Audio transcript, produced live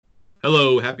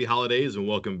Hello, happy holidays, and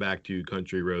welcome back to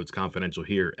Country Roads Confidential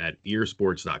here at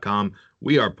earsports.com.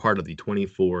 We are part of the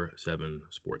 24/7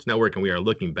 Sports Network, and we are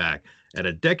looking back at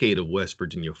a decade of West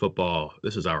Virginia football.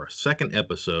 This is our second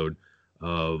episode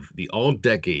of the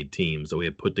all-decade teams that we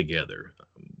have put together.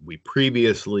 We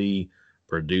previously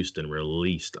produced and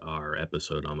released our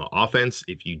episode on the offense.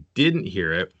 If you didn't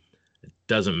hear it, it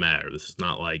doesn't matter. This is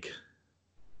not like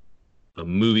a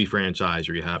movie franchise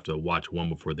where you have to watch one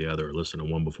before the other or listen to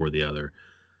one before the other.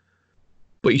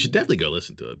 But you should definitely go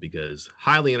listen to it because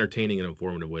highly entertaining and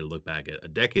informative way to look back at a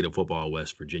decade of football in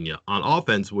West Virginia on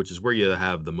offense, which is where you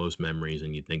have the most memories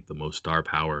and you think the most star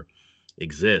power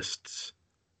exists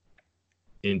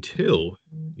until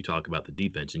you talk about the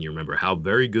defense and you remember how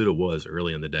very good it was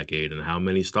early in the decade and how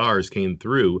many stars came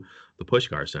through the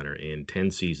Pushkar Center in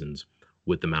 10 seasons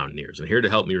with the Mountaineers. And here to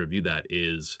help me review that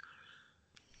is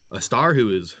a star who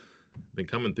has been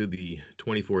coming through the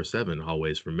 24/7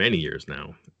 hallways for many years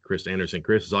now. Chris Anderson.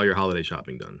 Chris, is all your holiday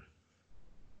shopping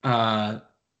done?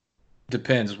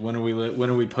 Depends. When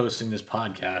are we posting this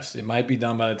podcast? It might be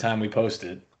done by the time we post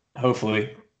it,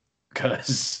 hopefully,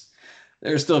 because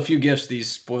there's still a few gifts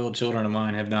these spoiled children of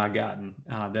mine have not gotten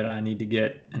that I need to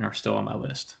get and are still on my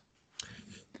list.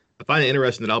 I find it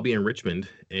interesting that I'll be in Richmond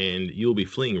and you'll be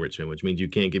fleeing Richmond, which means you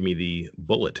can't give me the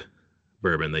bullet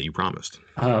bourbon that you promised.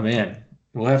 Oh man,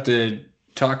 we'll have to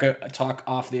talk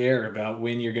off the air about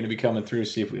when you're going to be coming through.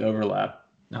 See if we overlap.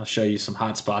 I'll show you some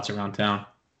hot spots around town.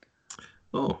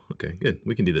 Oh, okay, good.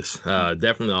 We can do this.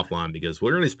 Definitely offline because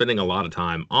we're going to be spending a lot of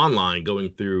time online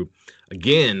going through,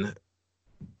 again,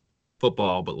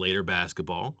 football, but later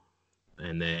basketball,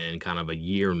 and then kind of a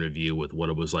year in review with what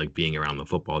it was like being around the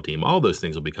football team. All those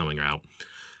things will be coming out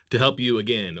to help you,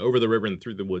 again, over the river and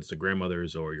through the woods to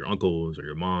grandmothers or your uncles or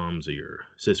your moms or your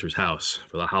sister's house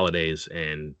for the holidays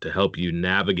and to help you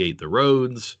navigate the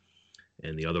roads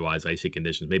and the otherwise icy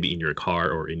conditions, maybe in your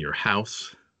car or in your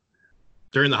house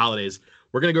during the holidays.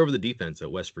 We're going to go over the defense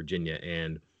at West Virginia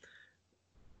and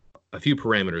a few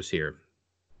parameters here.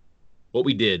 What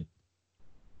we did,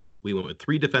 we went with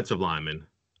 3 defensive linemen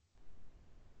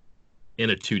in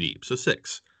a 2 deep, so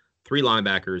 6. 3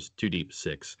 linebackers, 2 deep,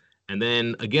 6. And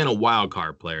then, again, a wild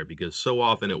card player, because so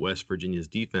often at West Virginia's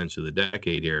defense of the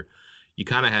decade here, you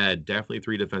kind of had definitely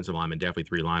 3 defensive linemen, definitely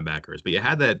 3 linebackers. But you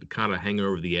had that kind of hang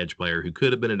over the edge player who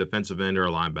could have been a defensive end or a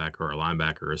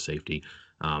linebacker or a safety.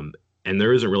 And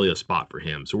there isn't really a spot for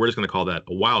him. So we're just going to call that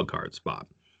a wild card spot.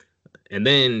 And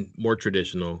then more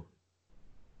traditional,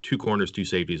 2 corners, 2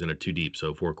 safeties, and a 2 deep.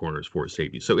 So 4 corners, 4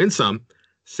 safeties. So in sum,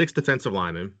 6 defensive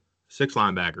linemen, 6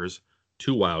 linebackers,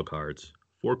 2 wild cards,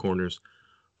 4 corners,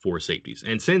 4 safeties.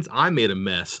 And since I made a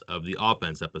mess of the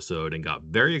offense episode and got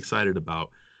very excited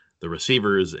about the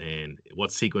receivers and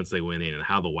what sequence they went in and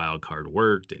how the wild card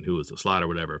worked and who was the slot or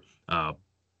whatever,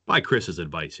 by Chris's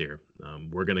advice here,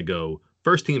 we're going to go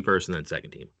first team first and then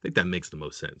second team. I think that makes the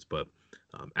most sense. But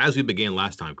as we began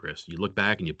last time, Chris, you look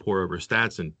back and you pour over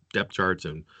stats and depth charts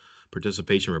and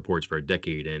participation reports for a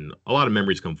decade, and a lot of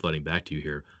memories come flooding back to you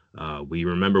here. We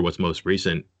remember what's most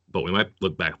recent, but we might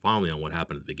look back fondly on what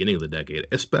happened at the beginning of the decade,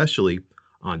 especially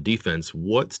on defense.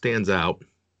 What stands out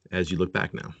as you look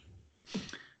back now?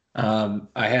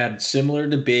 I had similar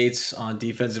debates on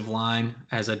defensive line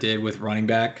as I did with running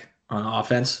back on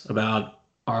offense about,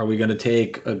 are we going to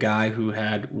take a guy who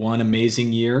had one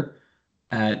amazing year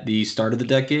at the start of the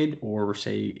decade or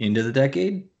say into the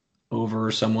decade over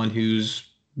someone who's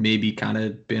maybe kind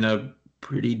of been a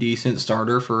pretty decent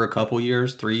starter for a couple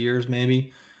years, 3 years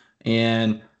maybe.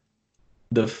 And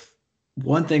the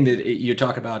one thing that you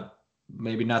talk about,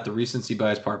 maybe not the recency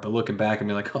bias part, but looking back and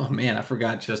be like, oh man, I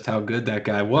forgot just how good that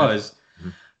guy was.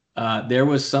 There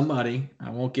was somebody, I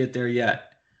won't get there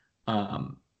yet,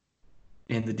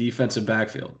 in the defensive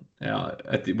backfield.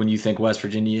 When you think West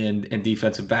Virginia and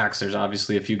defensive backs, there's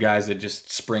obviously a few guys that just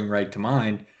spring right to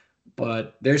mind.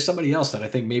 But there's somebody else that I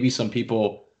think maybe some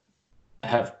people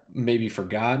have maybe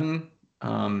forgotten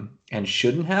and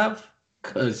shouldn't have,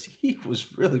 because he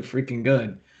was really freaking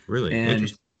good. Really?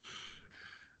 And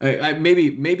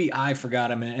maybe I forgot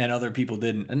him and other people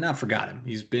didn't. And not forgot him.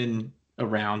 He's been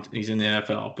around. He's in the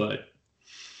NFL, but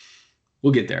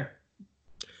we'll get there.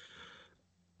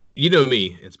 You know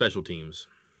me in special teams.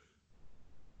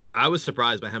 I was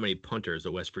surprised by how many punters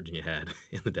that West Virginia had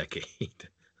in the decade.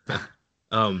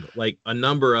 Like a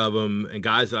number of them and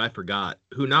guys that I forgot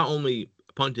who not only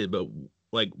punted, but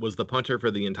like was the punter for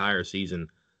the entire season.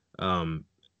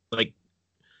 Like,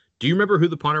 do you remember who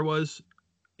the punter was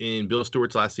in Bill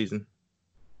Stewart's last season?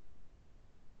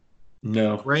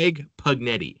 No. Greg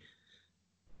Pugnetti.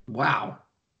 Wow.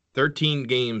 13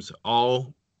 games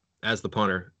all as the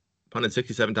punter, punted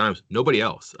 67 times. Nobody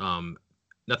else.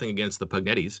 Nothing against the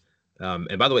Pugnettis.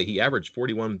 And by the way, he averaged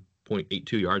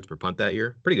 41.82 yards per punt that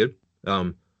year. Pretty good.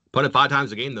 Punted 5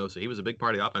 times a game, though, so he was a big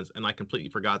part of the offense. And I completely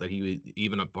forgot that he was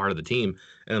even a part of the team.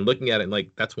 And looking at it,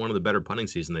 like, that's one of the better punting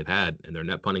seasons they've had. And their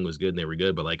net punting was good and they were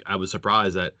good. But, like, I was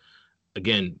surprised that,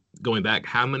 again, going back,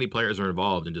 how many players are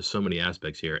involved in just so many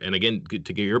aspects here. And again, to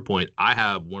get your point, I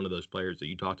have one of those players that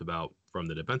you talked about from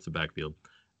the defensive backfield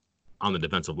on the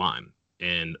defensive line.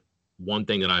 And one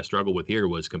thing that I struggled with here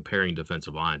was comparing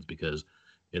defensive lines, because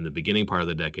in the beginning part of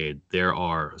the decade, there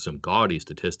are some gaudy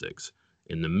statistics.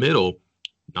 In the middle,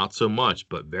 not so much,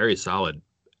 but very solid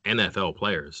NFL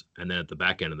players. And then at the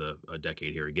back end of the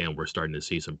decade here, again, we're starting to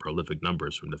see some prolific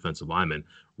numbers from defensive linemen.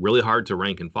 Really hard to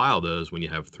rank and file those when you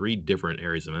have 3 different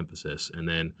areas of emphasis. And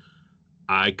then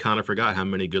I kind of forgot how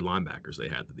many good linebackers they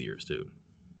had through the years, too.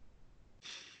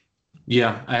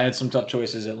 Yeah, I had some tough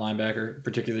choices at linebacker,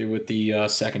 particularly with the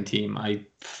second team. I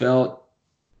felt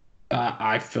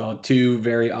 2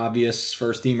 very obvious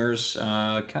first teamers,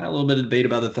 kind of a little bit of debate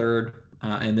about the third.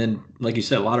 And then, like you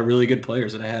said, a lot of really good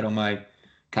players that I had on my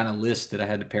kind of list that I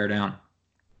had to pare down.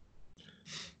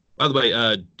 By the way,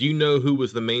 do you know who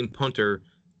was the main punter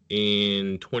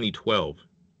in 2012?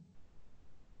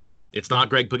 It's not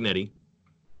Greg Pugnetti.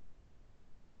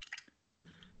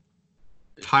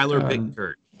 Tyler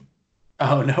Bickert.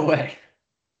 Oh, no way.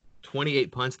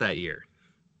 28 punts that year.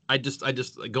 I just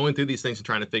going through these things and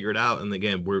trying to figure it out. And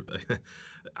again,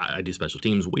 I do special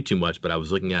teams way too much, but I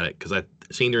was looking at it because I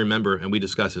seem to remember, and we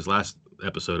discussed this last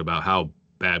episode about how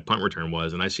bad punt return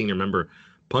was. And I seem to remember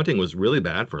punting was really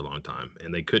bad for a long time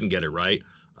and they couldn't get it right.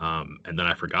 And then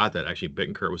I forgot that actually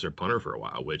Bittencourt was their punter for a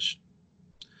while, which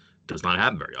does not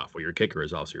happen very often. Your kicker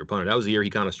is also your punter. That was the year he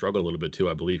kind of struggled a little bit too,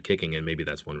 I believe, kicking, and maybe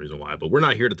that's one reason why. But we're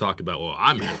not here to talk about, well,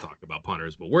 I'm here to talk about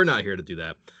punters, but we're not here to do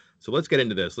that. So let's get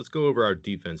into this. Let's go over our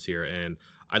defense here. And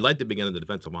I'd like to begin at the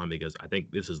defensive line because I think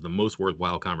this is the most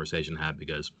worthwhile conversation to have,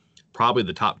 because probably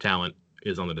the top talent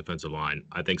is on the defensive line.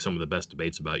 I think some of the best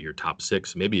debates about your top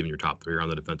 6, maybe even your top 3 are on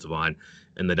the defensive line.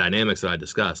 And the dynamics that I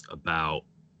discussed about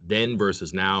then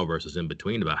versus now versus in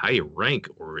between, about how you rank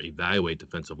or evaluate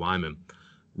defensive linemen,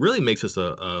 really makes this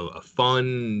a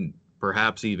fun,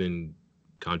 perhaps even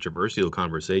controversial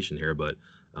conversation here. But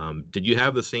did you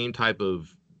have the same type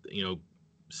of,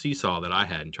 seesaw that I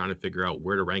had in trying to figure out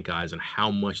where to rank guys and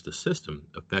how much the system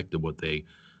affected what they,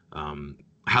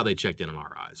 how they checked in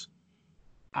our eyes?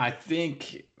 I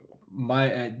think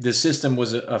the system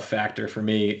was a factor for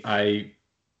me.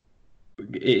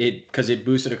 Because it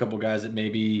boosted a couple guys that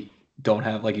maybe don't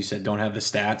have, like you said, don't have the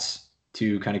stats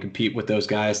to kind of compete with those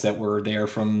guys that were there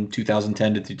from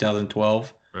 2010 to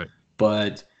 2012. Right.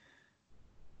 But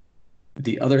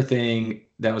the other thing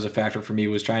that was a factor for me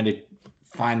was trying to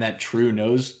find that true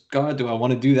nose guard. Do I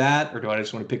want to do that, or do I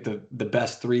just want to pick the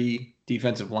best 3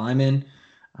 defensive linemen?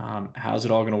 How's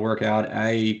it all going to work out?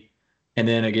 And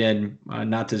then again,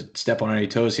 not to step on any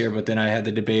toes here, but then I had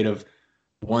the debate of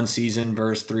one season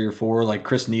versus 3 or 4. Like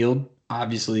Chris Neal,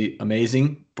 obviously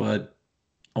amazing, but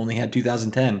only had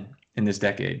 2010 in this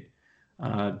decade.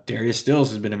 Darius Stills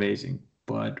has been amazing,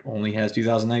 but only has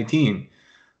 2019.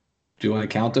 Do I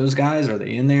count those guys? Are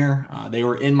they in there? They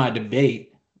were in my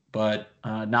debate, but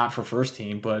not for first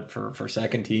team, but for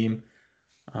second team.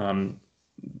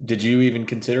 Did you even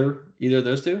consider either of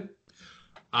those 2?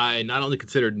 I not only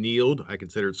considered Neal, I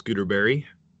considered Scooter Berry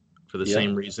for the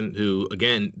same reason, who,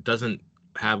 again, doesn't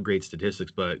have great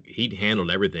statistics, but he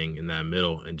handled everything in that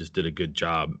middle and just did a good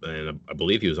job. And I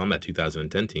believe he was on that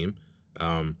 2010 team.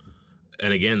 And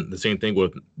again, the same thing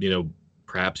with,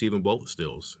 perhaps even both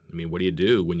Stills. I mean, what do you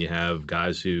do when you have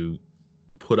guys who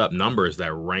put up numbers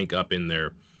that rank up in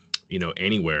their,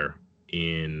 anywhere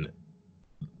in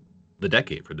the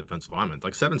decade for defensive linemen?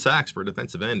 Like 7 sacks for a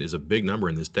defensive end is a big number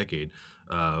in this decade.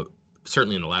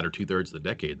 Certainly in the latter 2/3 of the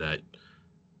decade that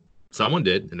someone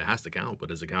did, and it has to count, but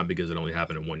does it count because it only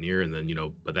happened in 1 year? And then,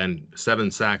 but then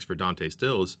 7 sacks for Dante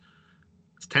Stills,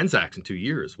 it's 10 sacks in 2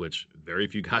 years, which very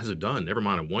few guys have done, never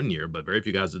mind in 1 year, but very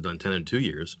few guys have done 10 in 2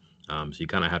 years. So you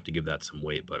kind of have to give that some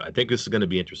weight. But I think this is going to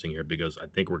be interesting here because I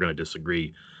think we're going to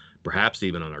disagree, perhaps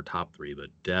even on our top 3, but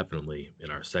definitely in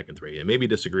our second 3. And maybe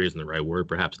disagree isn't the right word,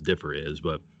 perhaps differ is,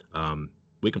 but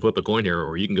we can flip a coin here,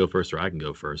 or you can go first or I can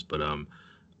go first. But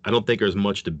I don't think there's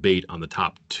much debate on the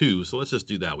top 2, so let's just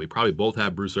do that. We probably both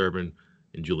have Bruce Irvin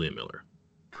and Julian Miller.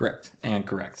 Correct.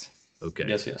 Okay.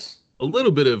 Yes. A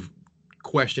little bit of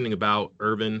questioning about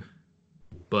Irvin,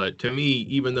 but to me,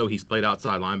 even though he's played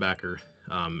outside linebacker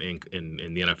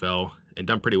in the NFL and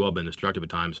done pretty well, been destructive at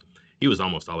times, he was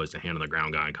almost always the hand on the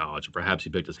ground guy in college. Perhaps he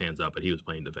picked his hands up, but he was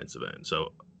playing defensive end.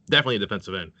 So definitely a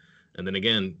defensive end. And then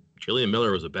again, Julian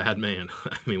Miller was a bad man.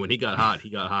 I mean, when he got hot,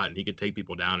 and he could take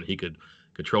people down and he could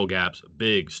control gaps.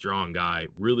 Big, strong guy.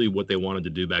 Really, what they wanted to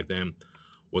do back then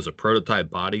was a prototype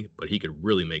body, but he could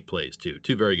really make plays too.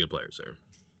 Two very good players there.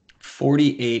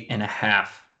 48 and a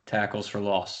half tackles for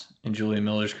loss in Julian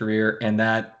Miller's career. And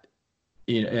that,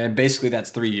 and basically that's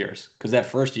 3 years, because that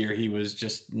first year he was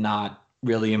just not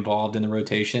really involved in the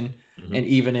rotation. Mm-hmm. And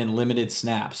even in limited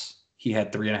snaps, he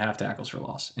had 3.5 tackles for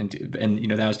loss. And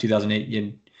that was 2008.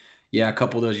 And yeah, a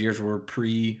couple of those years were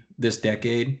pre this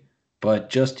decade, but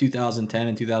just 2010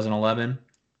 and 2011,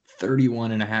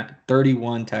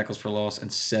 31 tackles for loss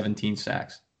and 17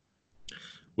 sacks.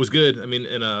 Was good. I mean,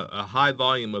 in a high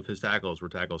volume of his tackles were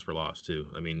tackles for loss too.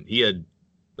 I mean,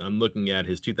 I'm looking at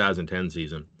his 2010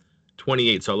 season,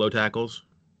 28 solo tackles,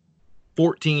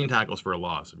 14 tackles for a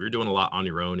loss. If you're doing a lot on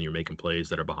your own and you're making plays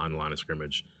that are behind the line of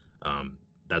scrimmage,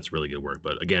 that's really good work.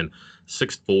 But again,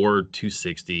 6'4",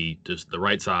 260, just the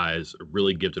right size, a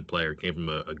really gifted player, came from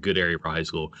a good area for high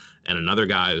school, and another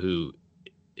guy who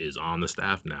is on the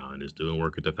staff now and is doing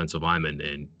work at defensive lineman.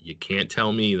 And you can't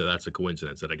tell me that that's a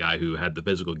coincidence, that a guy who had the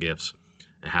physical gifts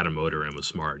and had a motor and was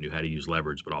smart and knew how to use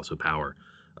leverage, but also power,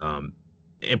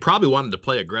 and probably wanted to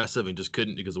play aggressive and just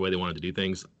couldn't because of the way they wanted to do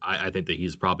things. I think that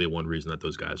he's probably one reason that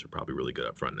those guys are probably really good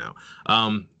up front now.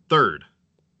 Third,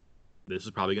 this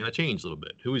is probably going to change a little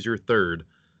bit. Who is your third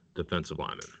defensive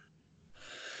lineman?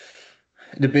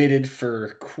 Debated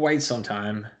for quite some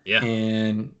time. Yeah.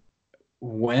 And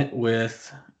went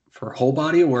with, for whole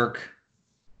body of work,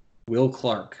 Will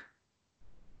Clark.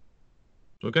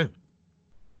 Okay.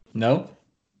 No?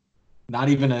 Not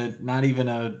even a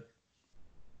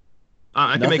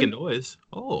I can make a noise.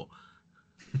 Oh.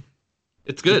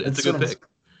 It's good. It's a good pick.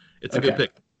 It's a good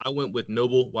pick. I went with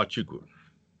Noble Nwachukwu.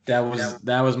 That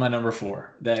was my number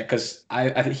 4. That because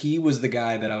he was the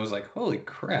guy that I was like, holy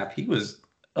crap, he was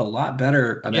a lot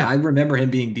better. I mean, I remember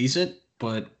him being decent,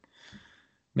 but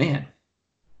man.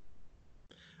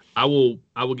 I will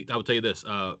tell you this.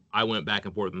 I went back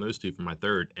and forth on those two for my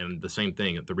third, and the same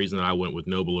thing. The reason that I went with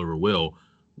Noble over Will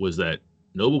was that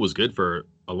Noble was good for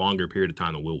a longer period of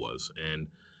time than Will was, and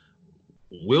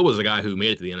Will was a guy who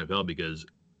made it to the NFL because,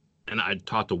 and I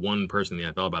talked to one person in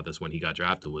the NFL about this when he got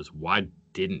drafted, was why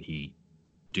didn't he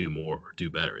do more or do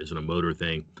better? Is it a motor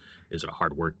thing? Is it a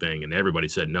hard work thing? And everybody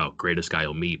said no. Greatest guy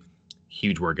you'll meet.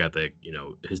 Huge work ethic.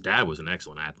 His dad was an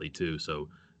excellent athlete too, so.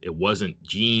 It wasn't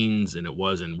genes and it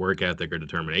wasn't work ethic or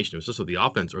determination. It was just that the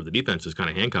offense or the defense is kind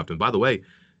of handcuffed. And by the way,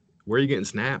 where are you getting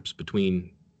snaps between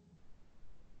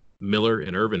Miller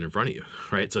and Irvin in front of you,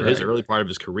 right? So his early part of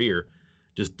his career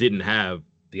just didn't have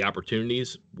the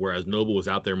opportunities, whereas Noble was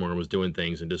out there more and was doing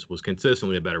things and just was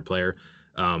consistently a better player.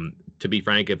 To be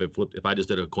frank, if I just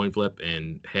did a coin flip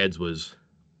and heads was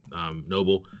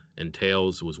Noble and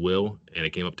tails was Will, and it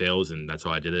came up tails and that's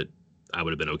how I did it, I would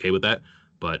have been okay with that.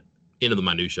 But into the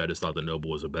minutia, I just thought that Noble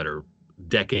was a better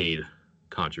decade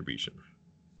contribution.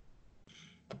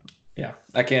 Yeah,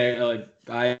 I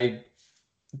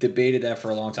debated that for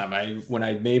a long time. When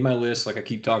I made my list, like I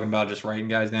keep talking about, just writing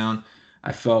guys down,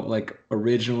 I felt like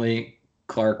originally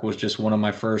Clark was just one of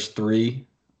my first 3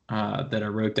 that I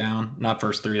wrote down. Not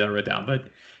first 3 that I wrote down,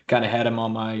 but kind of had him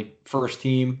on my first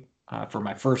team for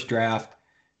my first draft,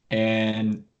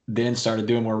 and then started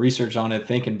doing more research on it,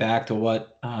 thinking back to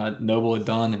what Noble had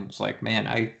done, and was like, man,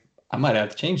 I might have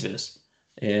to change this.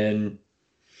 And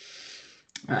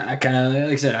I kind of,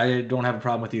 like I said, I don't have a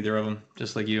problem with either of them,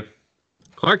 just like you.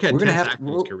 Clark had 10 sacks in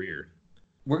his career.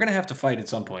 We're going to have to fight at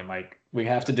some point, Mike. We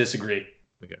have to disagree.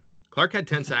 Okay. Clark had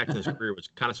 10 sacks in his career,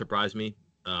 which kind of surprised me.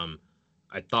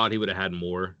 I thought he would have had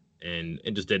more, and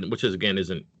just didn't, which is, again,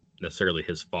 isn't necessarily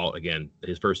his fault. Again,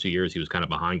 his first 2 years, he was kind of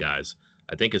behind guys.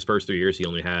 I think his first 3 years, he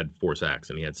only had 4 sacks,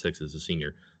 and he had 6 as a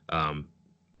senior.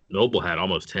 Noble had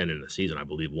almost 10 in the season, I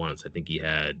believe, once. I think he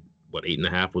had,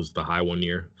 8.5 was the high one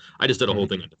year. I just did a whole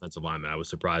thing on defensive lineman. I was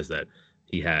surprised that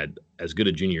he had as good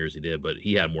a junior as he did, but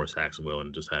he had more sacks than Will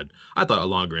and just had, I thought, a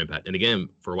longer impact. And again,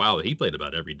 for a while, he played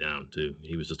about every down, too.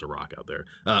 He was just a rock out there.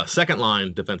 Second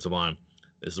line, defensive line.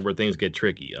 This is where things get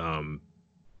tricky.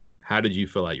 How did you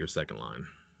fill out your second line?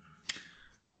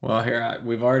 Well, here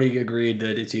we've already agreed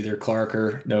that it's either Clark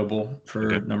or Noble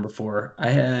for number 4. I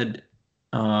had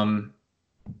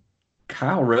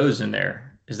Kyle Rose in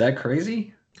there. Is that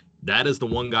crazy? That is the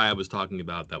one guy I was talking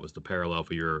about that was the parallel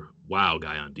for your wow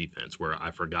guy on defense, where I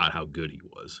forgot how good he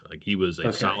was. Like, he was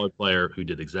a solid player who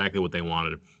did exactly what they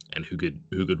wanted and who could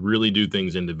really do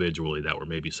things individually that were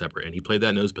maybe separate. And he played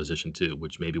that nose position too,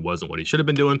 which maybe wasn't what he should have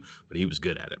been doing, but he was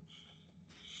good at it.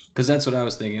 Because that's what I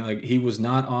was thinking. Like, he was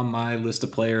not on my list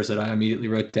of players that I immediately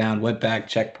wrote down, went back,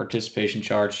 checked participation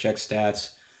charts, checked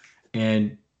stats.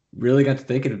 And really got to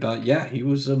thinking about, yeah, he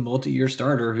was a multi-year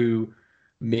starter who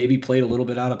maybe played a little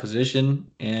bit out of position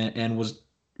and was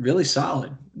really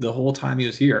solid the whole time he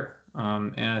was here.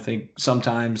 And I think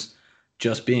sometimes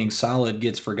just being solid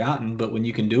gets forgotten, but when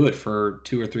you can do it for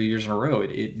 2 or 3 years in a row,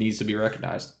 it needs to be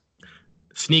recognized.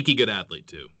 Sneaky good athlete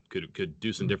too. Could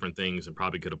do some different things and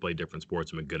probably could have played different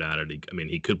sports and been good at it.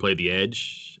 He could play the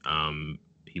edge.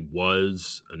 He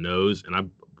was a nose, and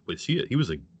he was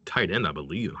a tight end, I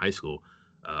believe, in high school,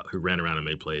 who ran around and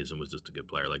made plays and was just a good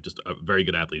player, like just a very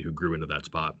good athlete who grew into that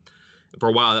spot. For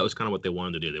a while, that was kind of what they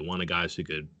wanted to do. They wanted guys who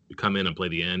could come in and play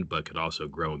the end, but could also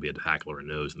grow and be a tackler and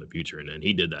nose in the future. And then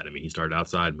he did that. He started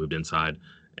outside, moved inside,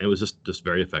 and it was just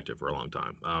very effective for a long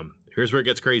time. Here's where it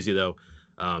gets crazy, though.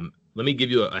 Let me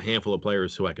give you a handful of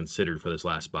players who I considered for this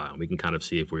last spot, and we can kind of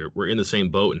see if we're in the same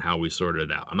boat and how we sorted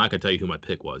it out. I'm not going to tell you who my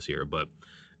pick was here, but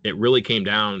it really came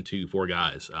down to four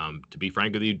guys. To be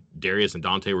frank with you, Darius and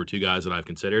Dante were two guys that I've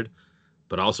considered,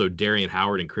 but also Darian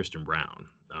Howard and Christian Brown.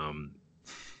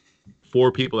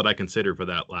 Four people that I considered for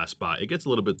that last spot. It gets a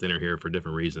little bit thinner here for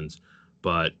different reasons,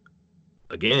 but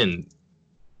again,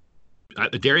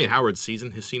 Darian Howard's season,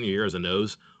 his senior year as a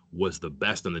nose, was the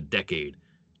best in the decade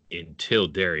until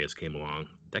Darius came along.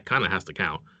 That kind of has to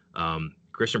count.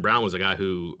 Christian Brown was a guy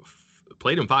who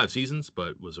played in 5 seasons,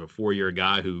 but was a 4-year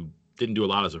guy who didn't do a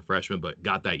lot as a freshman, but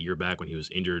got that year back when he was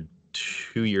injured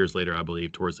 2 years later, I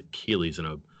believe, towards Achilles in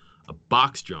a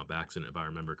box jump accident, if I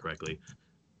remember correctly.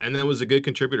 And then was a good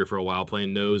contributor for a while,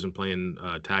 playing nose and playing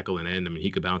tackle and end. He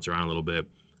could bounce around a little bit.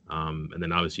 And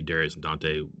then obviously Darius and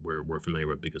Dante we're familiar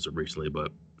with because of recently,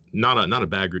 but not a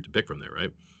bad group to pick from there,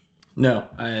 right? No,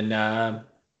 and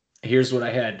here's what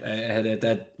I had. I had at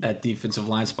that defensive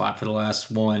line spot for the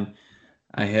last one.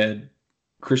 I had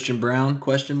Christian Brown,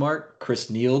 question mark,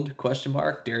 Chris Neald, question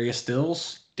mark, Darius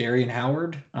Stills, Darian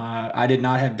Howard. I did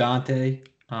not have Dante,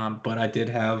 but I did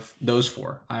have those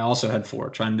four. I also had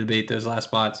four, trying to debate those last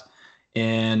spots.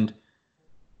 And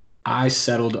I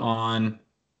settled on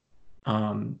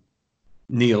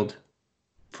Neald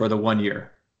for the 1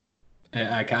 year.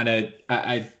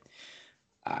 I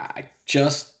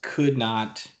just could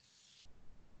not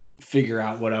figure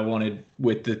out what I wanted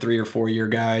with the 3 or 4 year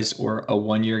guys or a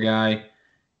 1 year guy.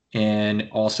 And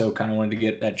also kind of wanted to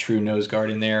get that true nose guard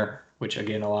in there, which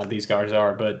again, a lot of these guards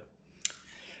are. But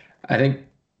I think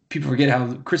people forget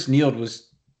how Chris Neald was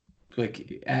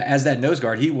like, as that nose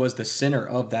guard, he was the center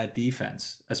of that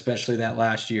defense, especially that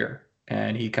last year.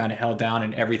 And he kind of held down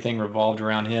and everything revolved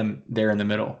around him there in the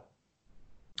middle.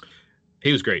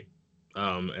 He was great.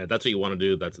 And that's what you want to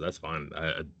do. That's fine.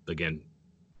 Again,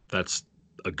 that's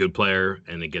a good player,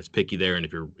 and it gets picky there. And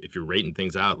if you're rating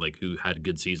things out, like who had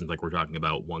good seasons, like we're talking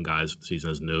about, one guy's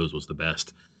season as nose was the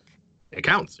best. It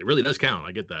counts. It really does count.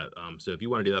 I get that. So if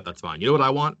you want to do that, that's fine. You know what I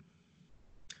want?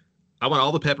 I want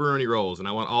all the pepperoni rolls, and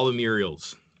I want all the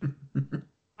Muriels.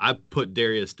 I put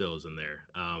Darius Stills in there.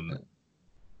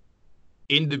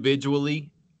 Individually,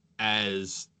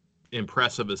 as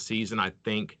impressive a season, I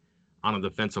think, on a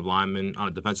defensive line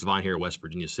here at West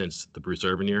Virginia since the Bruce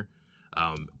Irvin year.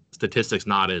 Statistics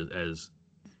not as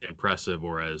impressive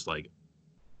or as like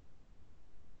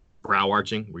brow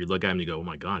arching, where you look at him and you go, oh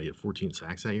my God, he had 14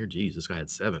 sacks that year. Geez, this guy had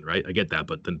 7, right? I get that,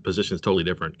 but the position is totally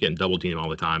different. Getting double teamed all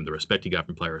the time, the respect he got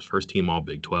from players, first team all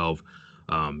Big 12,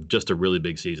 just a really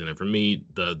big season. And for me,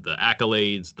 the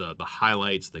accolades, the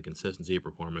highlights, the consistency of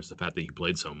performance, the fact that he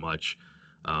played so much,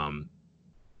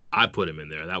 I put him in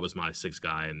there. That was my 6th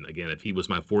guy. And again, if he was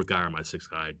my 4th guy or my 6th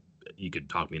guy, you could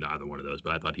talk me into either one of those,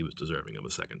 but I thought he was deserving of a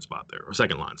second spot there, or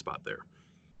second line spot there.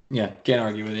 Yeah, can't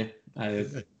argue with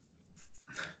you.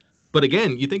 But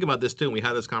again, you think about this too, and we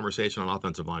had this conversation on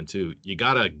offensive line too. You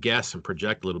got to guess and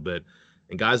project a little bit.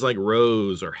 And guys like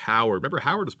Rose or Howard, remember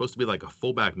Howard was supposed to be like a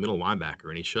fullback middle linebacker,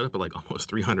 and he showed up at like almost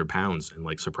 300 pounds and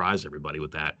like surprised everybody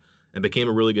with that and became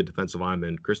a really good defensive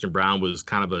lineman. Christian Brown was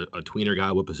kind of a tweener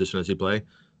guy. What position does he play?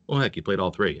 Well, heck, he played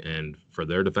all 3. And for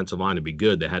their defensive line to be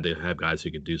good, they had to have guys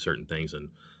who could do certain things, and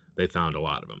they found a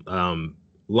lot of them.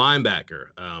 Linebacker,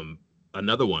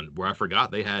 another one where I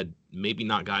forgot they had maybe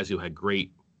not guys who had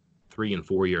great 3 and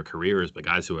 4 year careers, but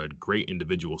guys who had great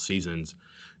individual seasons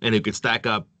and who could stack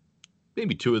up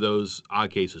maybe 2 of those,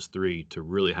 odd cases 3, to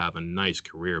really have a nice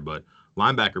career. But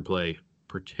linebacker play,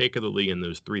 particularly in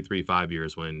those 3-5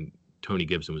 years when Tony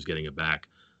Gibson was getting it back,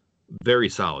 very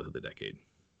solid of the decade.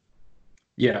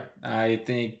 Yeah, I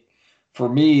think for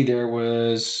me, there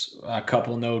was a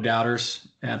couple no doubters.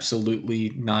 Absolutely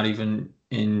not even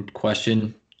in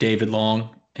question. David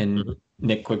Long and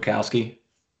Nick Kwiatkowski.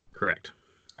 Correct.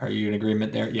 Are you in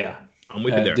agreement there? Yeah. I'm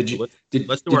with you there. Did you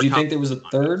think there was a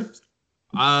third?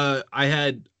 I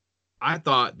had I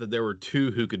thought that there were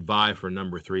two who could vie for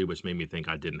number 3, which made me think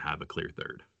I didn't have a clear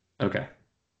third. Okay.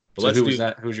 But So let's who was do.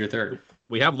 that? Who's your third?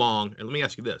 We have Long, and let me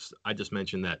ask you this: I just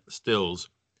mentioned that Stills,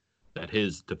 that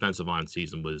his defensive line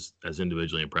season was as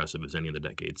individually impressive as any of the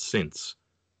decades since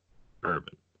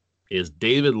Urban. Is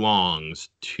David Long's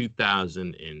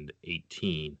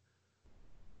 2018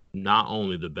 not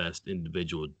only the best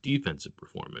individual defensive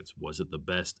performance, was it the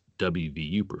best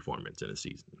WVU performance in a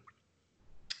season?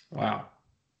 Wow.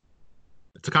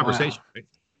 It's a conversation, right?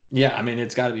 Yeah, I mean,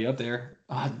 it's got to be up there.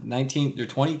 19, there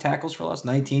 20 tackles for loss,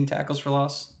 19 tackles for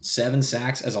loss, 7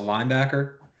 sacks as a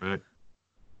linebacker. Right.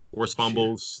 Forced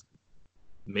fumbles,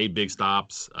 made big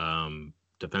stops,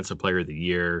 defensive player of the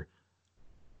year.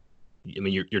 I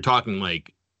mean, you're talking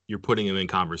like you're putting him in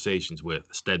conversations with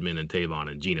Stedman and Tavon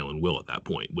and Gino and Will at that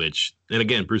point, which, and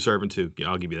again, Bruce Irvin too,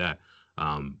 I'll give you that.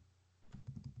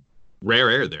 Rare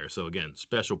air there. So again,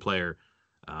 special player,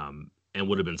 and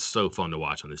would have been so fun to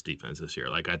watch on this defense this year.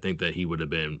 Like, I think that he would have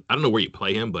been, I don't know where you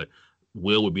play him, but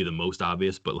Will would be the most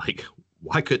obvious, but like,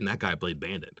 why couldn't that guy play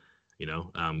Bandit?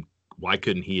 Why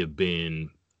couldn't he have been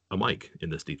a Mike in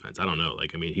this defense? I don't know.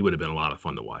 Like, I mean, he would have been a lot of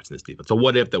fun to watch in this defense. So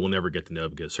what if that we'll never get to know,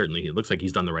 because certainly it looks like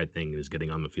he's done the right thing and is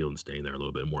getting on the field and staying there a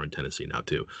little bit more in Tennessee now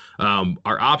too.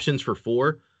 Our options for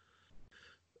 4,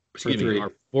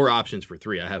 our 4 options for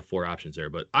 3. I have 4 options there,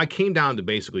 but I came down to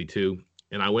basically 2,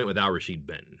 and I went with Al-Rashid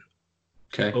Benton.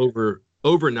 Okay. Over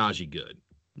Najee Good.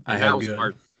 That was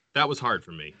hard. That was hard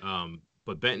for me.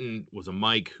 But Benton was a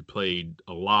Mike who played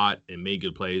a lot and made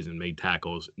good plays and made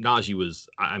tackles. Najee was,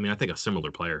 I mean, I think a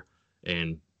similar player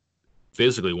and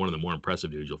physically one of the more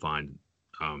impressive dudes you'll find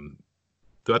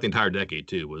throughout the entire decade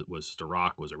too. Was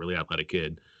Starak, was a really athletic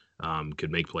kid,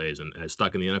 could make plays and has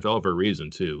stuck in the NFL for a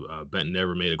reason too. Benton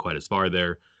never made it quite as far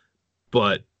there,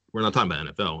 but we're not talking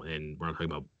about NFL and we're not talking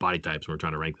about body types when we're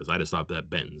trying to rank this. I just thought that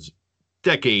Benton's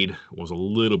decade was a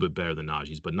little bit better than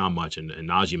Najee's, but not much. And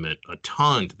Najee meant a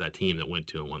ton to that team that went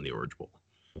to and won the Orange Bowl.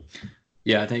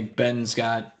 Yeah, I think Benton's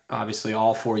got obviously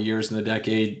all 4 years in the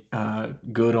decade.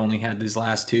 Good only had these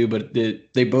last 2, but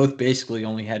they both basically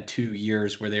only had 2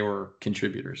 years where they were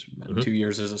contributors, 2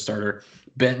 years as a starter.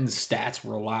 Benton's stats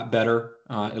were a lot better,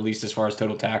 at least as far as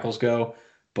total tackles go,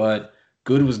 but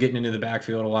Good was getting into the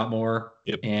backfield a lot more.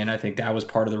 Yep. And I think that was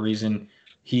part of the reason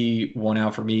he won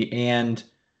out for me. And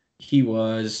he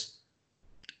was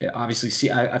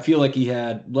obviously, I feel like he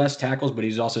had less tackles, but he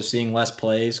was also seeing less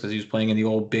plays because he was playing in the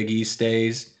old Big East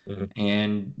days,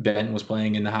 and Benton was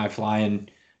playing in the high-flying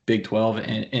Big 12,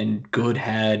 and Good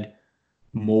had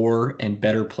more and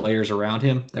better players around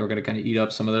him that were going to kind of eat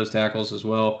up some of those tackles as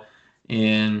well.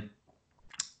 And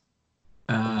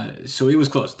so it was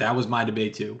close. That was my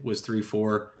debate too, was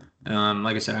 3-4.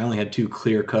 Like I said, I only had 2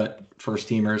 clear-cut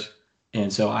first-teamers,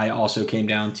 and so I also came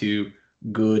down to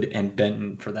Good and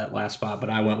Benton for that last spot, but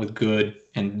I went with Good,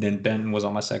 and then Benton was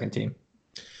on my second team.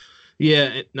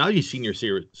 Yeah, Najee's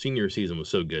senior season was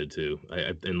so good too.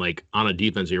 And like on a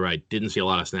defense, you're right, didn't see a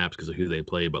lot of snaps because of who they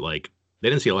played, but like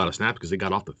they didn't see a lot of snaps because they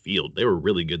got off the field. They were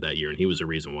really good that year, and he was the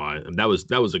reason why. And that was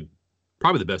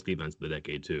probably the best defense of the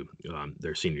decade too.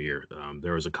 Their senior year,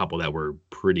 there was a couple that were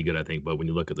pretty good, I think, but when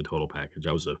you look at the total package,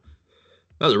 that was a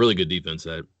really good defense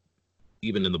that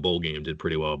even in the bowl game did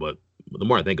pretty well. But the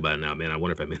more I think about it now, man, I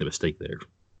wonder if I made a mistake there.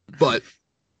 But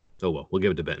oh well, we'll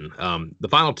give it to Benton. The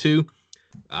final 2,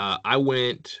 I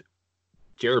went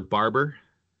Jared Barber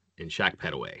and Shaq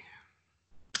Petaway.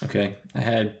 Okay, I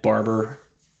had Barber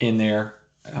in there,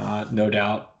 no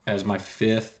doubt, as my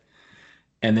 5th.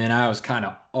 And then I was kind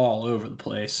of all over the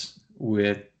place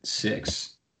with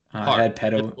 6. I had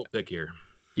Petaway. Pick here.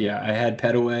 Yeah, I had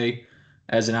Petaway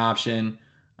as an option.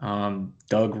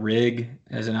 Doug Rigg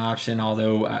as an option,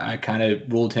 although I kind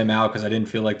of ruled him out because I didn't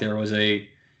feel like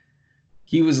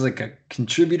he was like a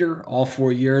contributor all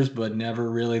 4 years, but never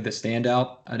really the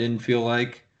standout. I didn't feel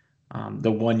like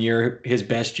the 1 year, his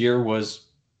best year was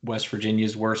West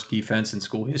Virginia's worst defense in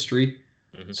school history.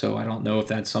 So I don't know if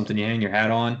that's something you hang your hat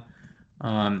on.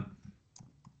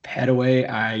 Petaway,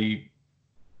 I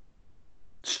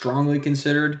strongly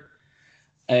considered.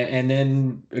 And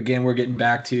then again, we're getting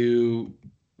back to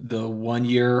the 1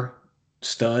 year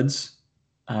studs.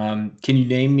 Can you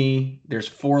name me? There's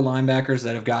 4 linebackers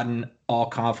that have gotten all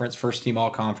conference, first team all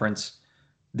conference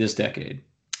this decade.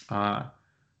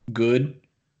 Good,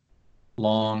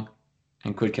 Long,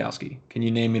 and Kwiatkowski. Can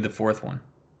you name me the 4th one?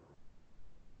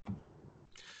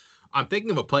 I'm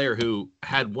thinking of a player who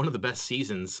had one of the best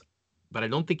seasons, but I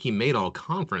don't think he made all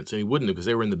conference, and he wouldn't have because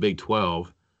they were in the Big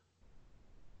 12.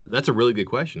 That's a really good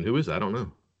question. Who is that? I don't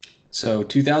know. So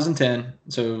 2010.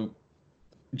 So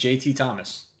JT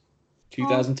Thomas,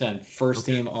 2010, first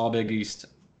team All Big East.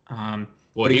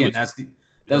 Well, But he again, was.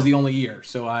 that was the only year.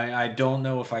 So I don't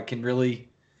know if I can really.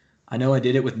 I know I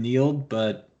did it with Neal,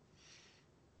 but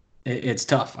it's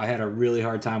tough. I had a really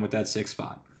hard time with that 6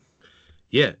 spot.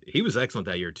 Yeah, he was excellent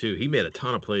that year too. He made a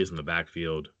ton of plays in the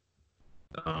backfield.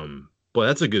 Boy,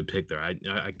 that's a good pick there.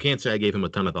 I can't say I gave him a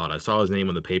ton of thought. I saw his name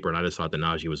on the paper, and I just thought that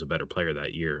Najee was a better player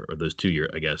that year, or those 2 years,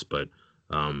 I guess. But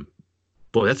um,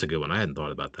 boy, that's a good one. I hadn't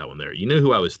thought about that one there. You know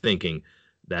who I was thinking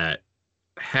that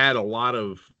had a lot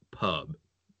of pub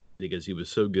because he was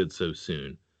so good so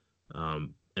soon,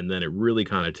 and then it really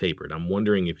kind of tapered. I'm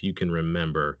wondering if you can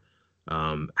remember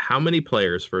how many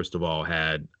players, first of all,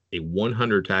 had a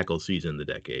 100 tackle season in the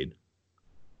decade,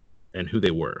 and who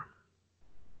they were.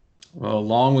 Well,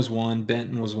 Long was one.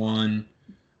 Benton was one.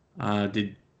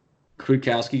 Did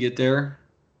Kwiatkowski get there?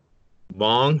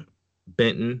 Long,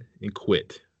 Benton, and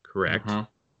Quit. Correct. Uh-huh.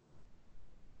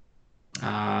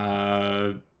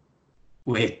 Uh,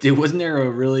 Wait, wasn't there a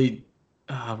really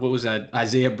what was that?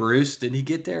 Isaiah Bruce? Did he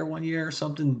get there one year or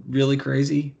something really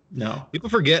crazy? No. People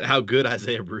forget how good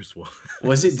Isaiah Bruce was.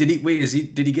 Was it? Did he wait?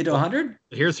 Did he get to 100?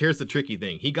 Here's the tricky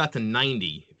thing. He got to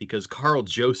 90 because Carl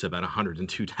Joseph had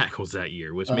 102 tackles that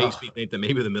year, which makes me think that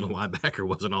maybe the middle linebacker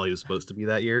wasn't all he was supposed to be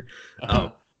that year.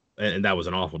 Uh-huh. And that was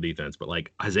an awful defense. But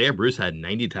like Isaiah Bruce had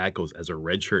 90 tackles as a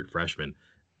redshirt freshman,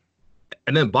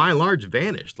 and then by and large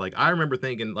vanished. Like I remember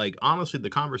thinking, like honestly, the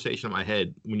conversation in my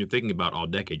head when you're thinking about all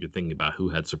decade, you're thinking about who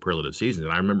had superlative seasons,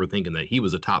 and I remember thinking that he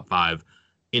was a top 5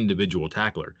 individual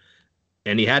tackler,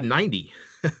 and he had 90.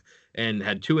 And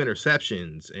had 2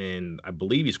 interceptions, and I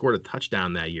believe he scored a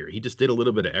touchdown that year. He just did a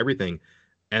little bit of everything,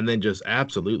 and then just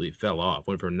absolutely fell off.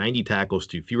 Went from 90 tackles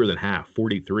to fewer than half,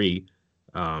 43,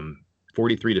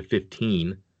 43 to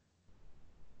 15.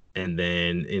 And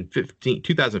then in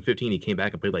 2015, he came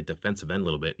back and played like defensive end a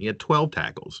little bit. He had 12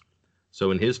 tackles.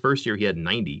 So in his first year, he had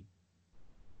 90.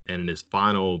 And in his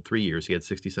final 3 years, he had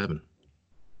 67.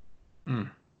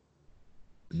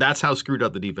 That's how screwed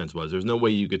up the defense was. There's no way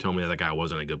you could tell me that guy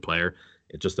wasn't a good player.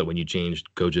 It's just that when you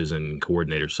changed coaches and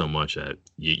coordinators so much that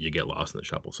you get lost in the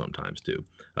shuffle sometimes too.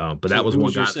 But that was who one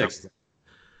was your guy. sixth?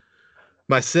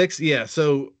 My sixth, yeah.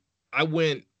 So I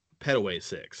went Petaway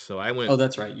 6. So I went. Oh,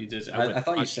 that's right. You did. I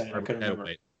thought you said it. I couldn't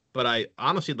remember. But I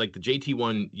honestly like the JT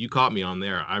one. You caught me on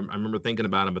there. I remember thinking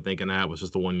about him, but thinking that was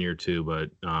just the 1 year too.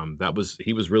 But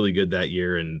he was really good that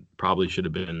year, and probably should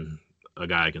have been a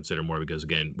guy I consider more because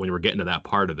again, when we're getting to that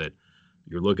part of it,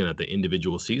 you're looking at the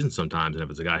individual season sometimes, and if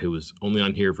it's a guy who was only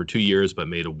on here for 2 years but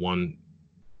made a one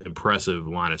impressive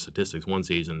line of statistics one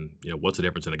season, what's the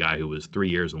difference in a guy who was 3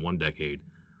 years in one decade,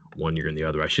 1 year in the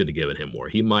other? I should have given him more.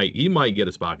 He might get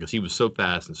a spot because he was so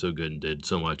fast and so good and did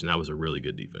so much, and that was a really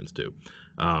good defense too.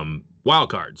 Wild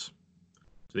cards.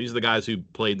 So these are the guys who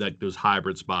played like those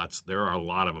hybrid spots. There are a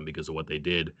lot of them because of what they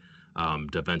did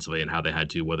defensively and how they had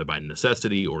to, whether by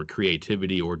necessity or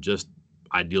creativity or just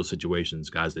ideal situations,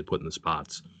 guys they put in the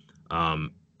spots.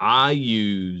 I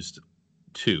used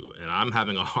 2, and I'm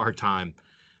having a hard time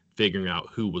figuring out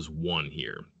who was 1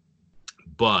 here.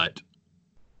 But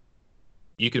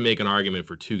you can make an argument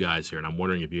for 2 guys here, and I'm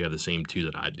wondering if you have the same 2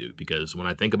 that I do. Because when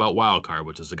I think about wild card,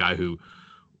 which is a guy who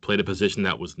played a position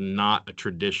that was not a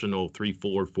traditional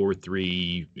 3-4,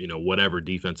 4-3, whatever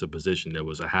defensive position. That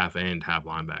was a half end, half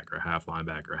linebacker,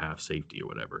 half safety, or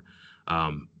whatever.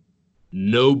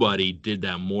 Nobody did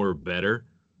that more or better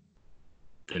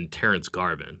than Terrence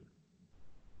Garvin,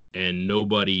 and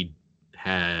nobody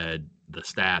had the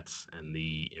stats and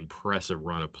the impressive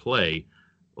run of play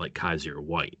like Kyzir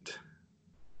White.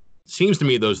 Seems to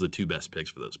me those are the 2 best picks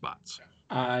for those spots.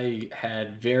 I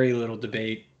had very little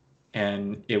debate,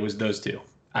 and it was those 2.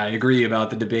 I agree about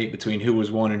the debate between who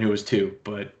was 1 and who was 2,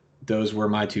 but those were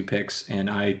my 2 picks, and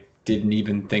I didn't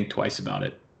even think twice about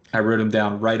it. I wrote them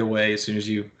down right away as soon as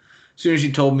you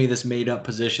told me this made up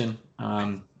position.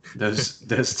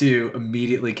 Those 2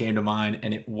 immediately came to mind,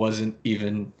 and it wasn't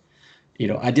even,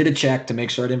 I did a check to make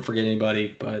sure I didn't forget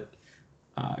anybody, but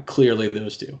clearly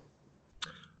those 2.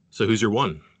 So who's your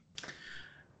 1?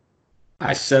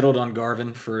 I settled on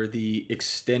Garvin for the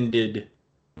extended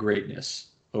greatness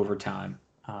over time.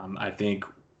 I think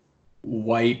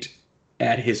White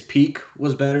at his peak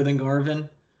was better than Garvin,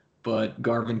 but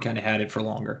Garvin kind of had it for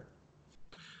longer.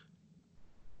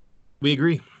 We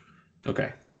agree.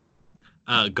 Okay.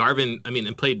 Garvin,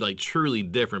 and played like truly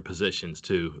different positions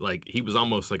too. Like he was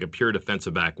almost like a pure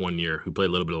defensive back 1 year who played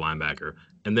a little bit of linebacker,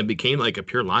 and then became like a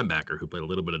pure linebacker who played a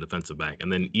little bit of defensive back,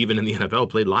 and then even in the NFL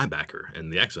played linebacker,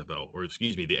 and the XFL, or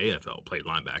excuse me, the AFL played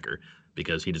linebacker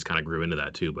because he just kind of grew into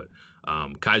that too. But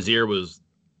Kyzir was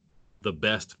the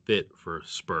best fit for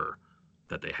Spur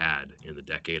that they had in the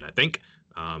decade. I think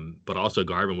But also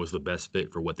Garvin was the best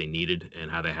fit for what they needed and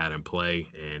how they had him play,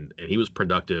 and he was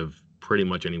productive pretty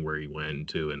much anywhere he went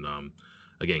to. And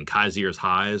again, Kazier's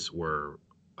highs were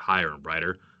higher and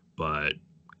brighter, but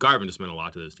Garvin just meant a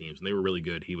lot to those teams, and they were really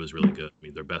good. He was really good. I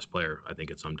mean, their best player, I think,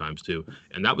 at sometimes too.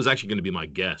 And that was actually going to be my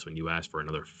guess when you asked for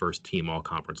another first-team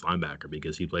all-conference linebacker,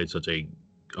 because he played such a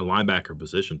linebacker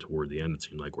position toward the end. It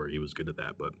seemed like where he was good at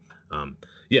that. But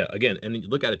yeah, again, and you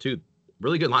look at it too,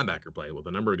 really good linebacker play with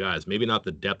a number of guys. Maybe not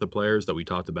the depth of players that we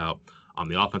talked about on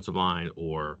the offensive line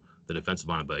or the defensive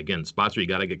line, but again, spots where you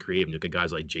got to get creative. And look at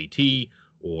guys like JT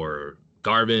or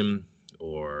Garvin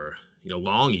or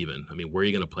Long even. I mean, where are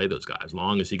you going to play those guys?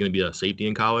 Long, is he going to be a safety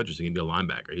in college, or is he going to be a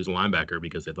linebacker? He was a linebacker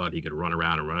because they thought he could run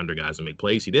around and run under guys and make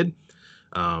plays. He did.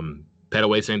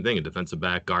 Petaway, same thing, a defensive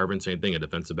back. Garvin, same thing, a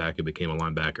defensive back who became a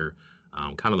linebacker.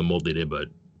 Kind of the mold they did, but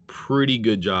pretty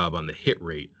good job on the hit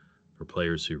rate for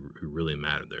players who really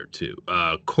mattered there too.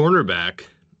 Cornerback,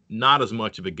 not as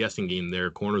much of a guessing game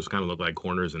there. Corners kind of look like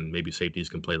corners, and maybe safeties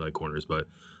can play like corners, but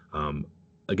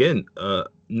again,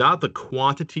 not the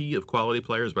quantity of quality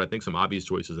players, but I think some obvious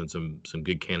choices and some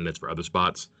good candidates for other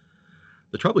spots.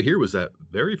 The trouble here was that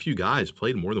very few guys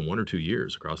played more than 1 or 2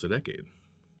 years across the decade.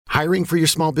 Hiring for your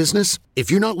small business?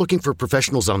 If you're not looking for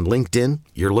professionals on LinkedIn,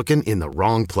 you're looking in the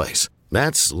wrong place.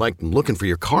 That's like looking for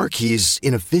your car keys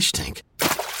in a fish tank.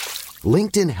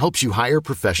 LinkedIn helps you hire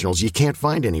professionals you can't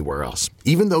find anywhere else,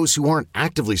 even those who aren't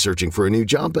actively searching for a new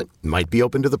job but might be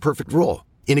open to the perfect role.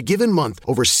 In a given month,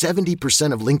 over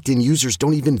 70% of LinkedIn users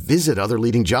don't even visit other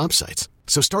leading job sites.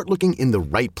 So start looking in the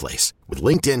right place. With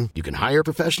LinkedIn, you can hire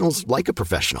professionals like a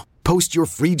professional. Post your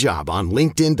free job on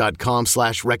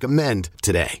linkedin.com/recommend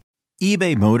today.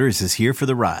 eBay Motors is here for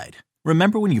the ride.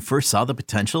 Remember when you first saw the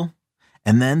potential?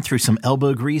 And then through some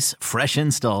elbow grease, fresh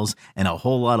installs, and a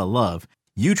whole lot of love,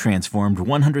 you transformed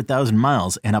 100,000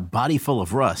 miles and a body full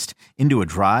of rust into a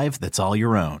drive that's all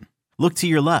your own. Look to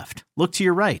your left. Look to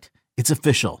your right. It's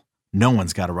official. No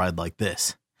one's got a ride like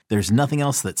this. There's nothing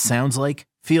else that sounds like,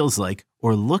 feels like,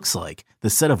 or looks like the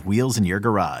set of wheels in your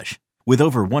garage. With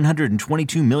over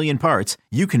 122 million parts,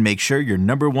 you can make sure your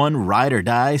number one ride or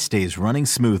die stays running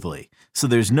smoothly, so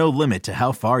there's no limit to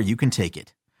how far you can take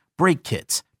it. Brake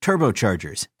kits,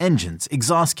 turbochargers, engines,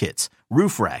 exhaust kits,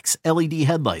 roof racks, LED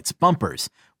headlights, bumpers,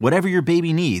 whatever your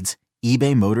baby needs,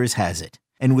 eBay Motors has it.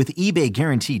 And with eBay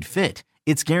Guaranteed Fit,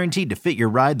 it's guaranteed to fit your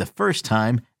ride the first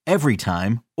time, every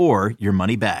time, or your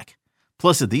money back.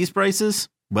 Plus, at these prices,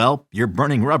 well, you're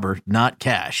burning rubber, not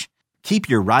cash. Keep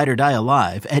your ride or die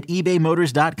alive at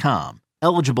ebaymotors.com.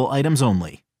 Eligible items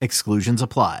only. Exclusions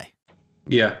apply.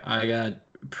 Yeah, I got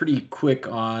pretty quick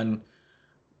on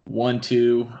 1,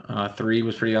 2, 3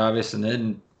 was pretty obvious. And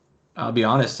then I'll be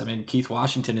honest, I mean, Keith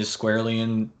Washington is squarely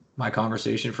in my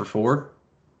conversation for 4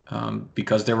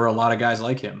 because there were a lot of guys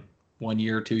like him 1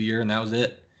 year, 2 year, and that was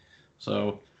it.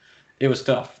 So it was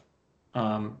tough,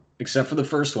 except for the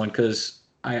first one, because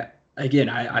I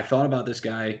thought about this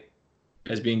guy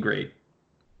as being great.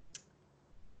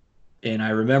 And I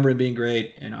remember him being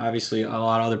great, and obviously a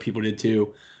lot of other people did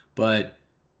too. But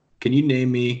can you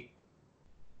name me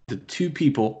the 2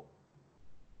 people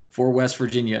for West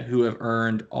Virginia who have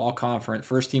earned all-conference,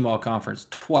 first-team all-conference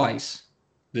twice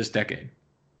this decade?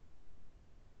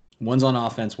 One's on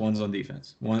offense, one's on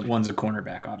defense. One's a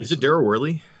cornerback, obviously. Is it Darryl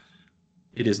Worley?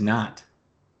 It is not.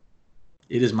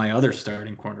 It is my other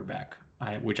starting cornerback,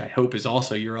 which I hope is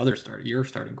also your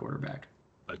starting quarterback.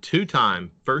 A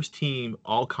 2-time first-team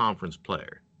all-conference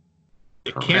player.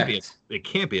 It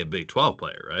can't be a Big 12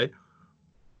 player, right?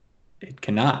 It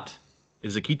cannot.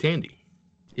 Is it Keith Tandy?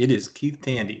 It is Keith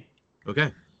Tandy.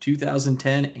 Okay.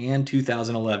 2010 and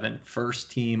 2011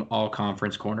 first-team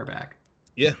all-conference cornerback.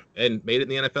 Yeah, and made it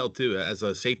in the NFL too as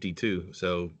a safety too.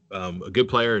 So a good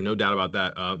player, no doubt about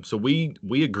that. So we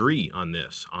agree on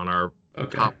this on our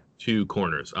top 2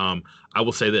 corners. I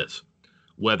will say this: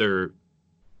 whether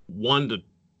 1 to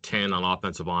 10 on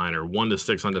offensive line, or 1 to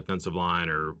 6 on defensive line,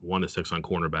 or 1 to 6 on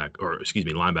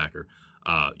linebacker,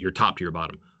 your top to your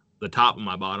bottom. The top and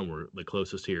my bottom were the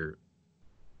closest here.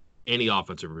 Any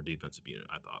offensive or defensive unit,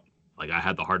 I thought. Like, I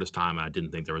had the hardest time. I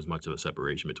didn't think there was much of a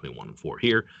separation between 1 and 4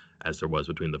 here, as there was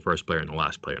between the first player and the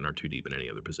last player in our 2 deep in any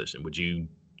other position. Would you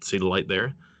see the light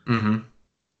there? Mm-hmm.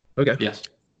 Okay. Yes.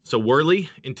 So Worley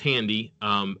and Tandy,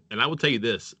 and I will tell you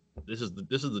this. This is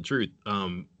the truth.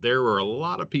 There were a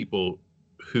lot of people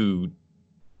who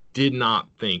did not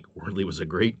think Worley was a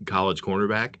great college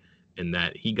cornerback, and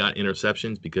that he got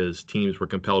interceptions because teams were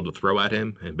compelled to throw at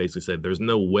him, and basically said, there's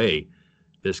no way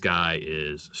this guy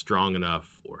is strong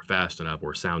enough or fast enough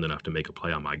or sound enough to make a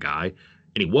play on my guy.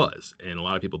 And he was. And a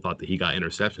lot of people thought that he got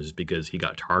interceptions because he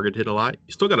got targeted a lot.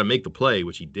 You still got to make the play,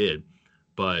 which he did.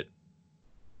 but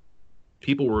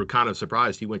people were kind of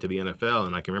surprised he went to the NFL.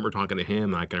 And I can remember talking to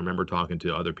him, and I can remember talking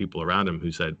to other people around him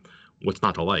who said, what's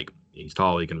not to like? He's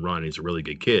tall, he can run, he's a really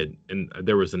good kid. And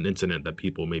there was an incident that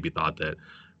people maybe thought that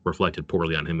reflected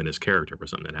poorly on him and his character for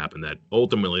something that happened that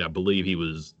ultimately I believe he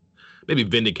was maybe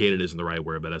vindicated isn't the right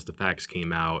word, but as the facts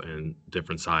came out and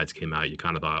different sides came out, you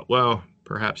kind of thought, well,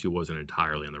 perhaps he wasn't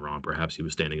entirely in the wrong. Perhaps he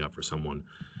was standing up for someone.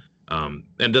 And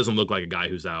it doesn't look like a guy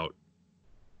who's out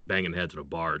banging heads at a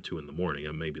bar at 2 a.m.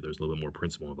 And maybe there's a little bit more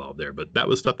principle involved there. But that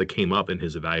was stuff that came up in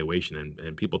his evaluation.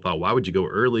 And people thought, why would you go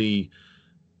early?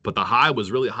 But the high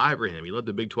was really high for him. He led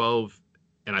the Big 12,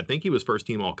 and I think he was first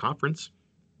team all conference,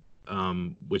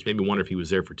 which made me wonder if he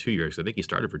was there for 2 years. I think he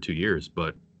started for 2 years.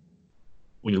 But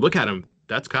when you look at him,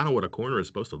 that's kind of what a corner is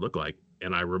supposed to look like.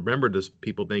 And I remember just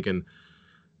people thinking, I'm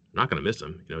not going to miss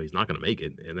him. He's not going to make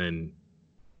it. And then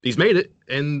he's made it,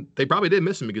 and they probably did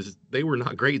miss him because they were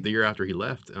not great the year after he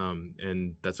left.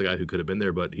 And that's a guy who could have been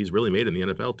there, but he's really made it in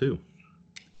the NFL too.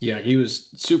 Yeah, he was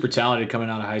super talented coming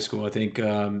out of high school. I think,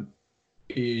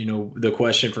 the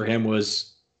question for him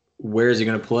was, where is he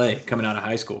going to play coming out of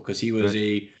high school? Because he was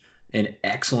an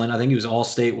excellent, I think he was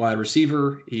all-state wide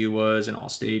receiver. He was an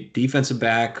all-state defensive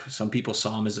back. Some people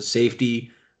saw him as a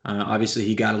safety. Obviously,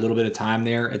 he got a little bit of time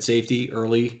there at safety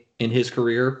early in his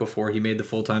career before he made the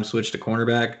full-time switch to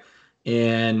cornerback.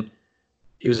 And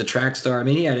he was a track star. I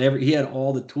mean, he had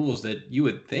all the tools that you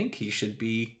would think he should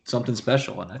be something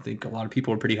special. And I think a lot of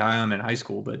people were pretty high on him in high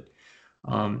school. But,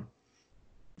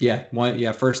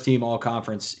 first team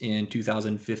all-conference in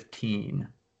 2015.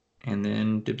 And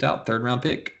then dipped out, third-round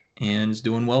pick, and is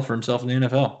doing well for himself in the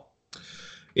NFL.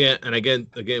 Yeah, and again,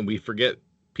 we forget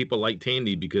people like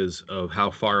Tandy because of how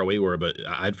far away we were, but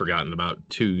I'd forgotten about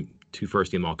two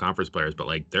first-team all-conference players, but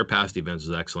like their pass defense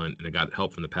was excellent, and it got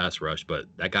help from the pass rush, but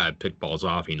that guy picked balls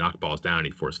off, he knocked balls down,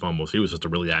 he forced fumbles. He was just a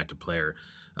really active player,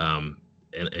 and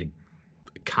it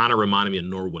kind of reminded me of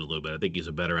Norwood a little bit. I think he's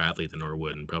a better athlete than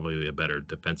Norwood and probably a better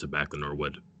defensive back than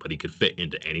Norwood, but he could fit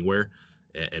into anywhere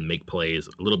and make plays.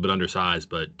 A little bit undersized,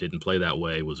 but didn't play that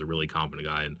way, was a really competent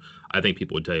guy, and I think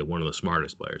people would tell you one of the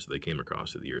smartest players that they came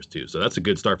across through the years too. So that's a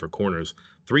good start for corners.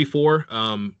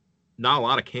 3-4, not a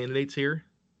lot of candidates here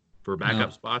for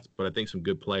backup spots, but I think some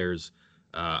good players.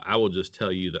 I will just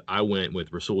tell you that I went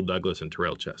with Rasul Douglas and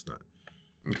Terrell Chestnut.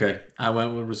 Okay. I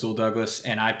went with Rasul Douglas,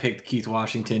 and I picked Keith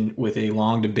Washington with a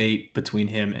long debate between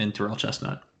him and Terrell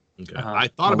Chestnut. Okay. I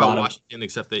thought about Washington,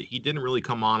 except that he didn't really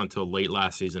come on until late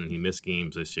last season, and he missed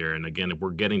games this year. And again, if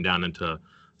we're getting down into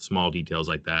small details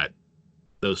like that,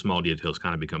 those small details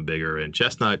kind of become bigger. And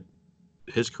Chestnut,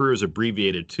 his career is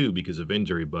abbreviated too because of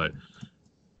injury, but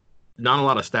not a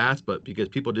lot of stats, but because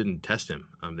people didn't test him.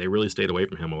 They really stayed away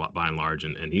from him a lot by and large,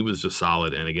 and he was just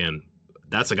solid. And again,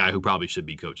 that's a guy who probably should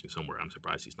be coaching somewhere. I'm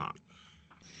surprised he's not.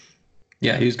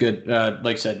 Yeah, he was good.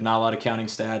 Like I said, not a lot of counting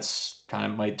stats. Kind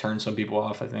of might turn some people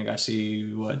off. I think I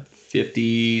see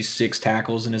 56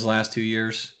 tackles in his last 2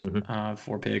 years,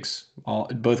 4 picks,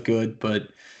 both good. But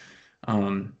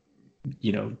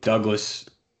Douglas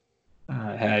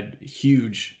had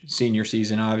huge senior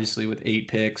season, obviously with 8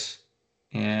 picks,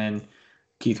 and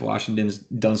Keith Washington's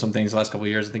done some things the last couple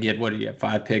of years. I think he had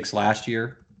 5 picks last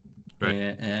year,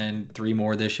 right, and 3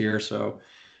 more this year. So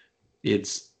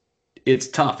it's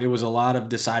tough. It was a lot of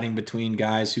deciding between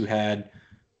guys who had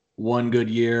 1 good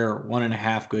year,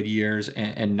 1.5 good years,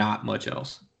 and not much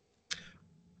else.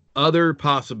 Other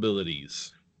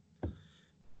possibilities.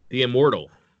 The immortal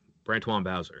Brantoine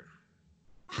Bowser.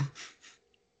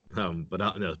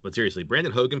 But seriously,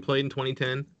 Brandon Hogan played in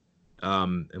 2010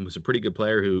 and was a pretty good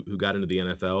player who got into the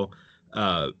NFL.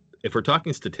 If we're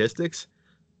talking statistics,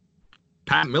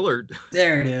 Pat Miller.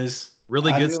 There it is.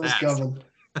 Really good stats.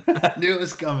 I knew it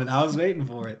was coming. I was waiting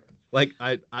for it. Like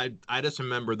I just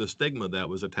remember the stigma that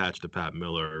was attached to Pat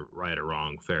Miller, right or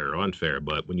wrong, fair or unfair.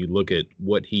 But when you look at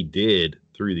what he did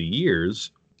through the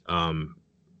years,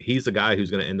 he's the guy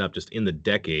who's going to end up just in the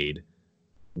decade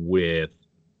with,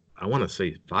 I want to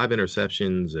say 5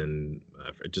 interceptions and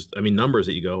numbers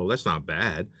that you go, well, that's not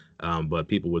bad. But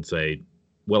people would say,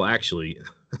 well, actually,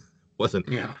 wasn't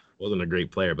a great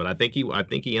player. But I think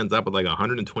he ends up with like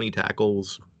 120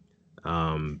 tackles.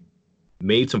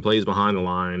 Made some plays behind the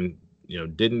line,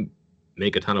 didn't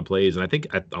make a ton of plays. And I think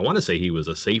I want to say he was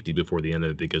a safety before the end of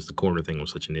it because the corner thing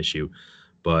was such an issue.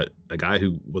 But a guy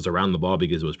who was around the ball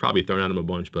because it was probably thrown at him a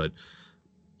bunch. But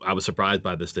I was surprised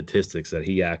by the statistics that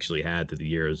he actually had through the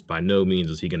years. By no means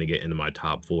is he going to get into my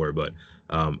top 4. But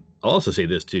I'll also say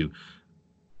this too.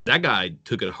 That guy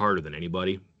took it harder than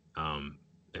anybody.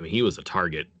 He was a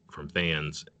target from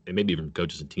fans and maybe even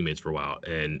coaches and teammates for a while,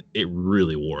 and it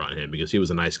really wore on him because he was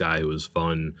a nice guy who was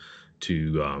fun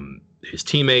to his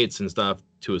teammates and stuff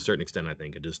to a certain extent. I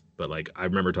think but like I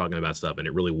remember talking about stuff, and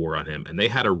it really wore on him. And they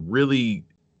had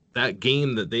that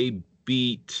game that they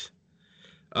beat.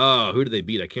 Oh, who did they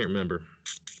beat? I can't remember.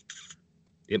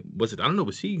 I don't know.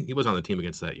 He was on the team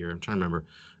against that year. I'm trying to remember.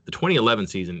 The 2011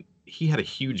 season, he had a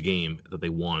huge game that they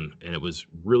won, and it was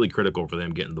really critical for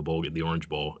them getting the Orange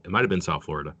Bowl. It might have been South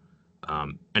Florida.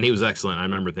 And he was excellent. I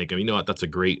remember thinking, you know what, that's a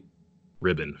great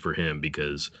ribbon for him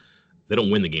because they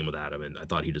don't win the game without him, and I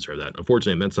thought he deserved that.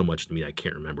 Unfortunately, it meant so much to me, I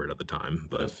can't remember it at the time.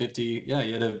 But he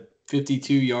had a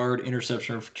 52-yard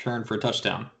interception return for a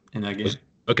touchdown in that game.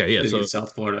 Okay, yeah. So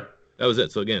South Florida. That was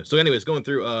it. So anyways, going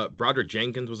through, Broderick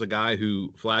Jenkins was a guy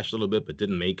who flashed a little bit but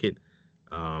didn't make it.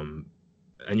 And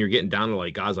you're getting down to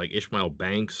like guys like Ishmael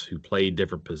Banks who played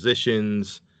different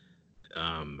positions.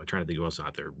 I'm trying to think who else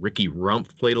out there. Ricky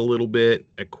Rumpf played a little bit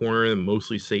at corner and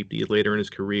mostly safety later in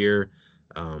his career.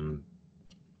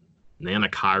 Nana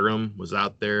Kyram was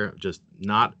out there, just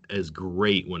not as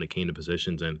great when it came to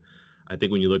positions. And I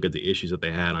think when you look at the issues that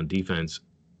they had on defense,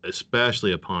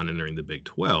 especially upon entering the Big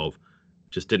 12,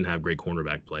 just didn't have great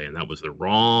cornerback play, and that was the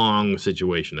wrong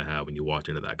situation to have when you walked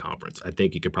into that conference. I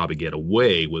think you could probably get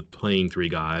away with playing three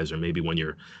guys, or maybe when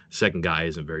your second guy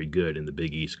isn't very good in the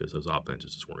Big East because those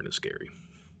offenses just weren't as scary.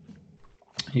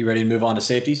 You ready to move on to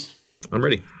safeties? I'm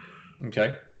ready.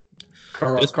 Okay.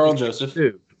 Carl Joseph.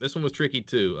 This one was tricky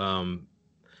too. I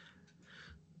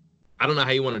don't know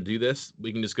how you want to do this.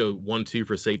 We can just go 1-2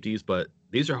 for safeties, but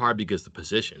these are hard because the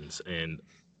positions, and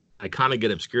I kind of get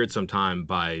obscured sometime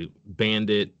by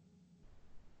bandit,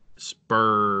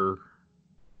 spur,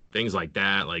 things like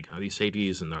that. Like, are these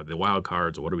safeties and are they wild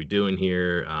cards? What are we doing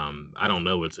here? I don't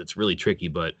know. It's really tricky,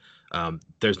 but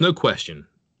there's no question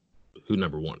who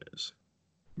number one is.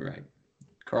 Right.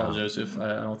 Carl Joseph.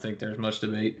 I don't think there's much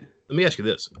debate. Let me ask you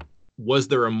this. Was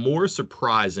there a more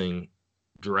surprising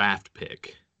draft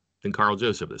pick than Carl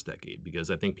Joseph this decade?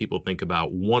 Because I think people think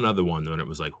about one other one, and it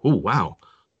was like, oh, wow.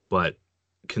 But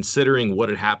considering what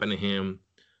had happened to him,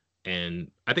 and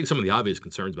I think some of the obvious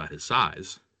concerns about his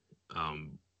size,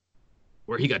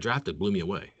 where he got drafted blew me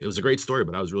away. It was a great story,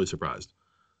 but I was really surprised.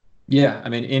 Yeah, I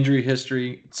mean, injury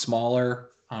history,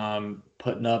 smaller,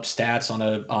 putting up stats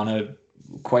on a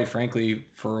quite frankly,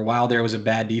 for a while there was a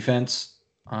bad defense.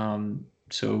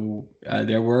 So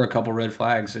there were a couple red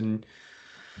flags, and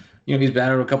he's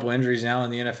battled a couple injuries now in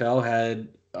the NFL, had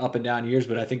up and down years,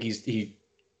 but I think he's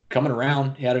coming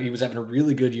around. He was having a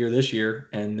really good year this year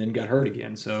and then got hurt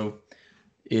again. So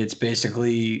it's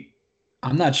basically,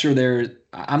 I'm not sure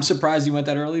I'm surprised he went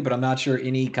that early, but I'm not sure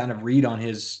any kind of read on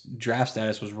his draft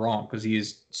status was wrong because he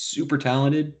is super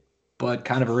talented, but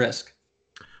kind of a risk.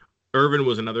 Irvin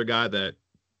was another guy that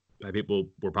people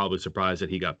were probably surprised that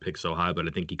he got picked so high, but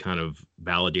I think he kind of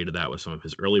validated that with some of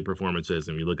his early performances.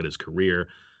 And you look at his career,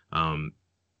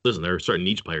 listen, there are certain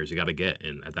niche players you got to get.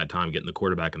 And at that time, getting the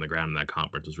quarterback in the ground in that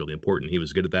conference was really important. He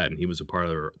was good at that, and he was a part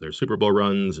of their Super Bowl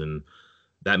runs, and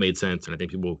that made sense. And I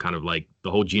think people kind of like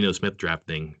the whole Geno Smith draft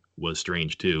thing was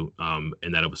strange too,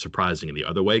 and that it was surprising in the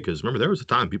other way. Because remember, there was a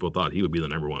time people thought he would be the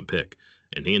number one pick,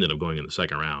 and he ended up going in the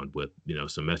second round with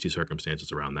some messy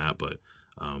circumstances around that. But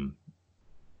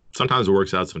sometimes it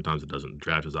works out, sometimes it doesn't. The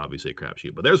draft is obviously a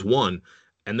crapshoot. But there's one,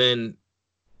 and then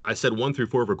I said 1 through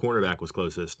 4 for cornerback was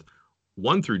closest.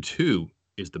 1 through 2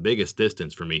 is the biggest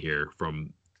distance for me here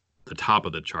from the top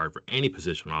of the chart for any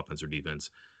position on offense or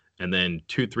defense. And then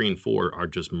 2, 3, and 4 are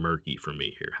just murky for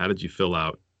me here. How did you fill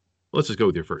out? Let's just go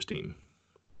with your first team.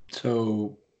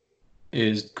 So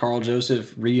is Carl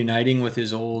Joseph reuniting with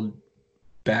his old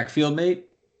backfield mate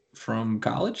from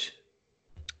college?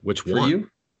 Which for one? You?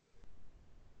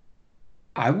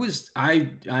 I'm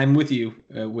with you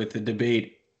with the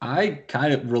debate. I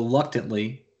kind of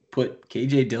reluctantly put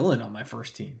KJ Dillon on my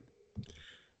first team.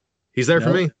 He's there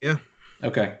for me. Yeah.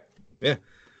 Okay. Yeah.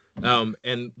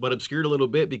 But obscured a little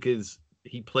bit because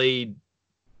he played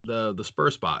the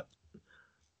Spur spot,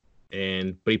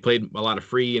 but he played a lot of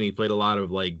free, and he played a lot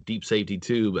of like deep safety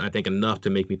too. But I think enough to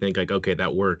make me think like, okay,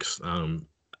 that works.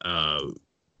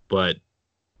 But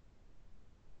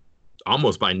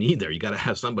almost by need there, you got to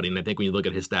have somebody. And I think when you look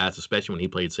at his stats, especially when he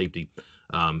played safety,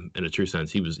 in a true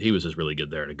sense, he was just really good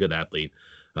there and a good athlete.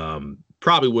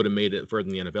 Probably would have made it further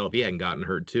in the NFL if he hadn't gotten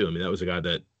hurt too. I mean, that was a guy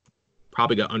that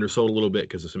probably got undersold a little bit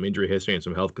because of some injury history and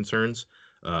some health concerns.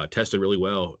 Tested really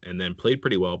well and then played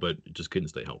pretty well, but just couldn't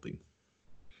stay healthy.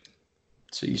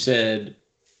 So you said,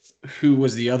 who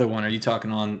was the other one? Are you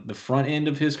talking on the front end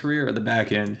of his career or the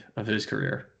back end of his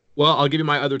career? Well, I'll give you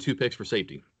my other 2 picks for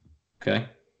safety. Okay.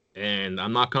 And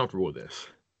I'm not comfortable with this.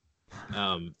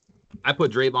 I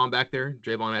put Drayvon back there,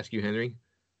 Drayvon Askew Henry,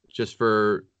 just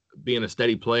for being a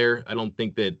steady player. I don't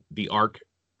think that the arc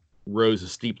rose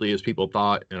as steeply as people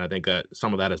thought, and I think that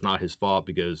some of that is not his fault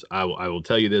because I will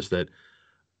tell you this, that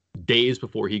days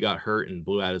before he got hurt and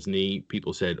blew out his knee,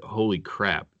 people said, "Holy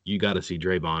crap, you got to see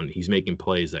Draymond. He's making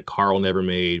plays that Carl never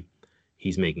made.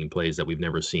 He's making plays that we've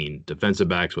never seen defensive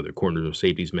backs, whether corners or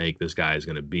safeties, make. This guy is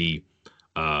going to be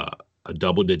a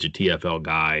double-digit TFL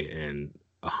guy and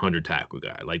 100 tackle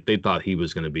guy." Like, they thought he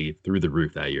was going to be through the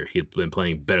roof that year. He had been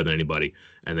playing better than anybody.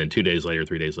 And then 2 days later,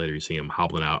 3 days later, you see him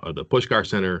hobbling out of the Pushkar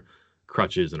Center,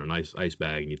 crutches and a nice ice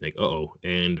bag, and you think, uh-oh.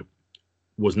 And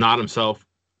was not himself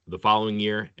the following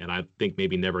year, and I think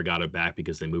maybe never got it back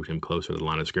because they moved him closer to the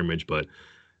line of scrimmage, but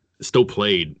still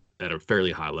played at a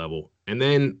fairly high level. And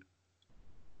then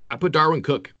I put Darwin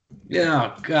Cook.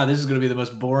 Yeah, God, this is going to be the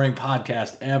most boring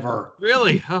podcast ever.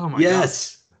 Really? Oh my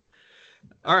yes. God.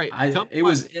 All right.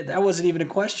 That wasn't even a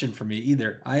question for me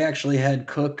either. I actually had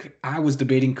Cook. I was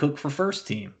debating Cook for first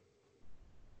team.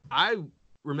 I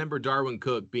remember Darwin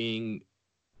Cook being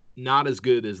not as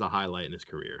good as the highlight in his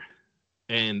career.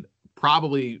 And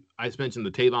probably, I mentioned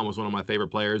that Tavon was one of my favorite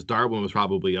players. Darwin was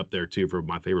probably up there too for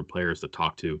my favorite players to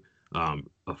talk to.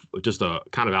 Just a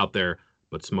kind of out there,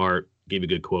 but smart, gave you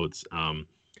good quotes.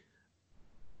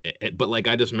 But like,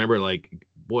 I just remember, like,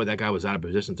 boy, that guy was out of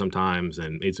position sometimes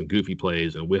and made some goofy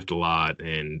plays and whiffed a lot.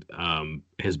 And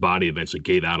his body eventually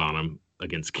gave out on him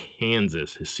against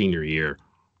Kansas his senior year.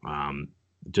 I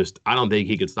don't think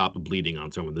he could stop the bleeding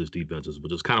on some of those defenses,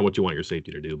 which is kind of what you want your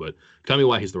safety to do. But tell me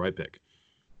why he's the right pick.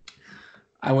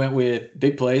 I went with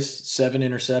big plays, 7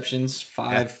 interceptions,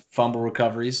 5 fumble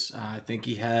recoveries. I think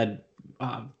he had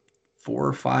 4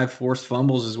 or 5 forced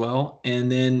fumbles as well.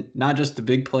 And then not just the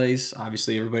big plays.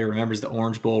 Obviously, everybody remembers the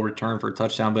Orange Bowl return for a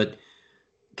touchdown, but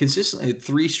consistently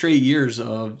 3 straight years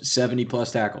of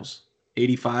 70-plus tackles.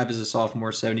 85 as a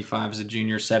sophomore, 75 as a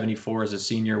junior, 74 as a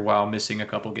senior while missing a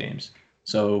couple games.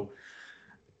 So,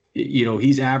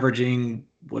 he's averaging,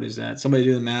 what is that? Somebody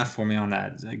do the math for me on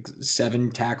that. It's like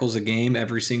 7 tackles a game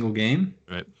every single game.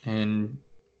 Right. And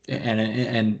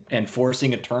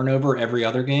forcing a turnover every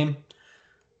other game.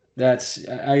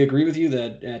 I agree with you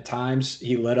that at times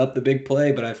he let up the big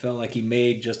play, but I felt like he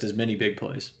made just as many big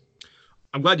plays.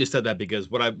 I'm glad you said that,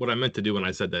 because what I meant to do when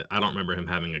I said that I don't remember him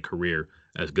having a career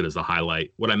as good as the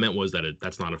highlight, what I meant was that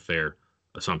that's not a fair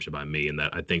assumption by me, and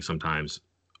that I think sometimes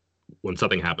when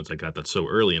something happens like that that's so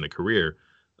early in a career,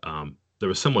 there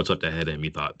was so much up ahead of him.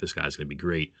 You thought this guy's going to be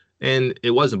great, and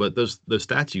it wasn't. But those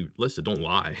stats you listed don't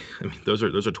lie. I mean, those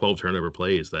are 12 turnover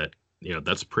plays that,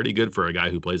 that's pretty good for a guy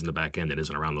who plays in the back end and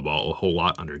isn't around the ball a whole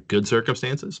lot under good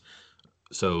circumstances.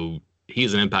 So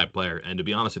he's an impact player. And to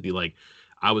be honest with you, like,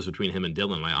 I was between him and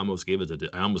Dylan. I almost gave it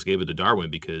to Darwin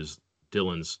because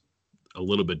Dylan's a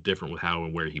little bit different with how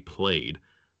and where he played,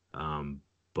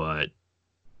 but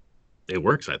it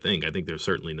works. I think there's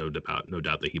certainly no doubt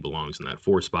that he belongs in that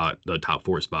 4 spot, the top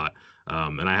 4 spot.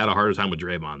 And I had a harder time with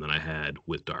Draymond than I had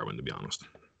with Darwin, to be honest.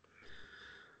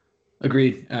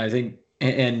 Agreed. I think,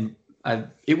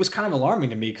 it was kind of alarming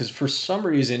to me because for some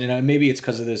reason, and maybe it's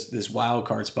because of this wild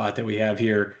card spot that we have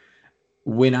here,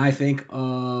 when I think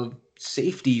of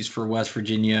safeties for West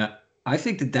Virginia, I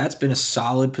think that's been a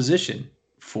solid position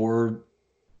for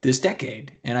this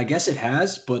decade. And I guess it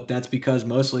has, but that's because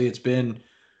mostly it's been,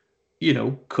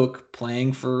 Cook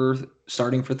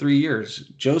starting for 3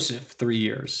 years, Joseph 3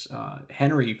 years,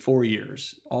 Henry 4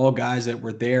 years, all guys that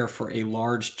were there for a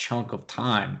large chunk of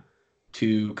time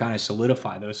to kind of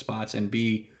solidify those spots and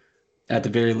be at the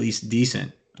very least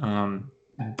decent.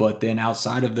 But then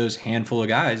outside of those handful of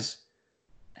guys,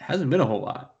 it hasn't been a whole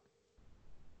lot.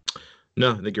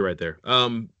 No, I think you're right there.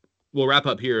 We'll wrap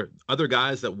up here. Other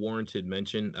guys that warranted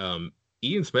mention,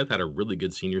 Ian Smith had a really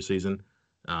good senior season.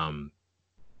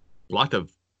 Blocked a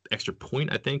extra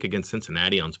point, I think, against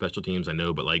Cincinnati on special teams. I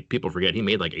know, but like, people forget he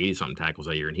made like 80-something tackles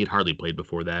that year, and he'd hardly played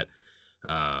before that.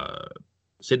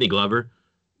 Sidney Glover,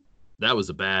 that was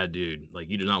a bad dude. Like,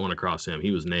 you did not want to cross him.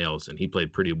 He was nails, and he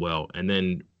played pretty well. And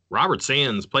then Robert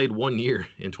Sands played 1 year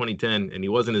in 2010, and he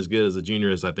wasn't as good as a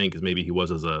junior as I think as maybe he was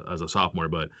as a sophomore.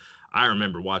 But I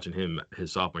remember watching him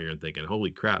his sophomore year and thinking,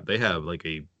 holy crap, they have like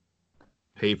a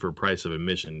pay for price of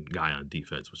admission guy on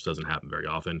defense, which doesn't happen very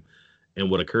often. And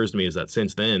what occurs to me is that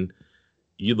since then,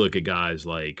 you look at guys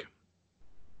like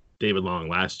David Long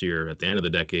last year at the end of the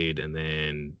decade, and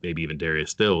then maybe even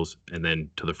Darius Stills, and then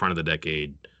to the front of the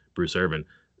decade, Bruce Irvin.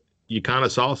 You kind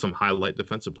of saw some highlight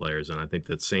defensive players, and I think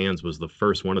that Sands was the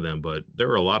first one of them, but there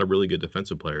were a lot of really good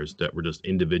defensive players that were just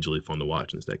individually fun to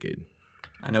watch in this decade.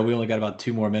 I know we only got about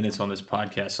 2 more minutes on this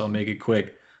podcast, so I'll make it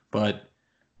quick. But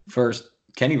first,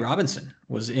 Kenny Robinson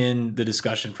was in the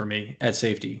discussion for me at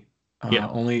safety.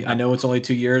 I know it's only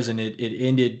 2 years and it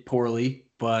ended poorly,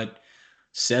 but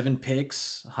 7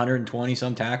 picks, 120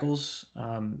 some tackles.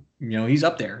 He's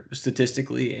up there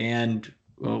statistically, and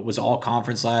was all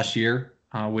conference last year,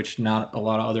 which not a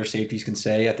lot of other safeties can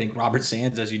say. I think Robert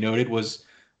Sands, as you noted, was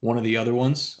one of the other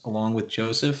ones, along with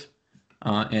Joseph,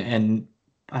 and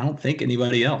I don't think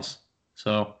anybody else.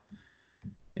 So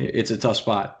it's a tough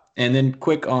spot. And then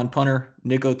quick on punter,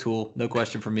 Nick O'Toole, no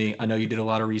question for me. I know you did a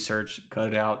lot of research. Cut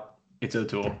it out. It's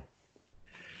O'Toole.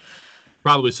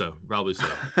 Probably so.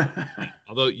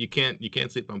 Although you can't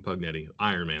sleep on Pugnetti,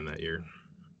 Iron Man that year.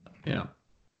 Yeah.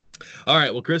 All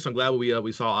right. Well, Chris, I'm glad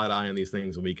we saw eye to eye on these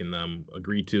things, and we can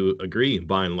agree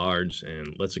by and large,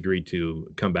 and let's agree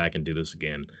to come back and do this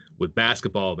again with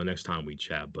basketball the next time we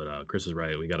chat. But Chris is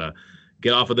right. We gotta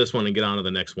get off of this one and get on to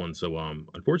the next one. So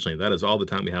unfortunately, that is all the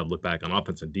time we have to look back on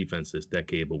offense and defense this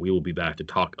decade. But we will be back to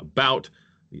talk about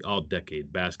the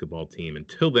all-decade basketball team.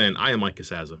 Until then, I am Mike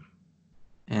Casazza.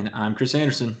 And I'm Chris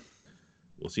Anderson.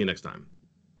 We'll see you next time.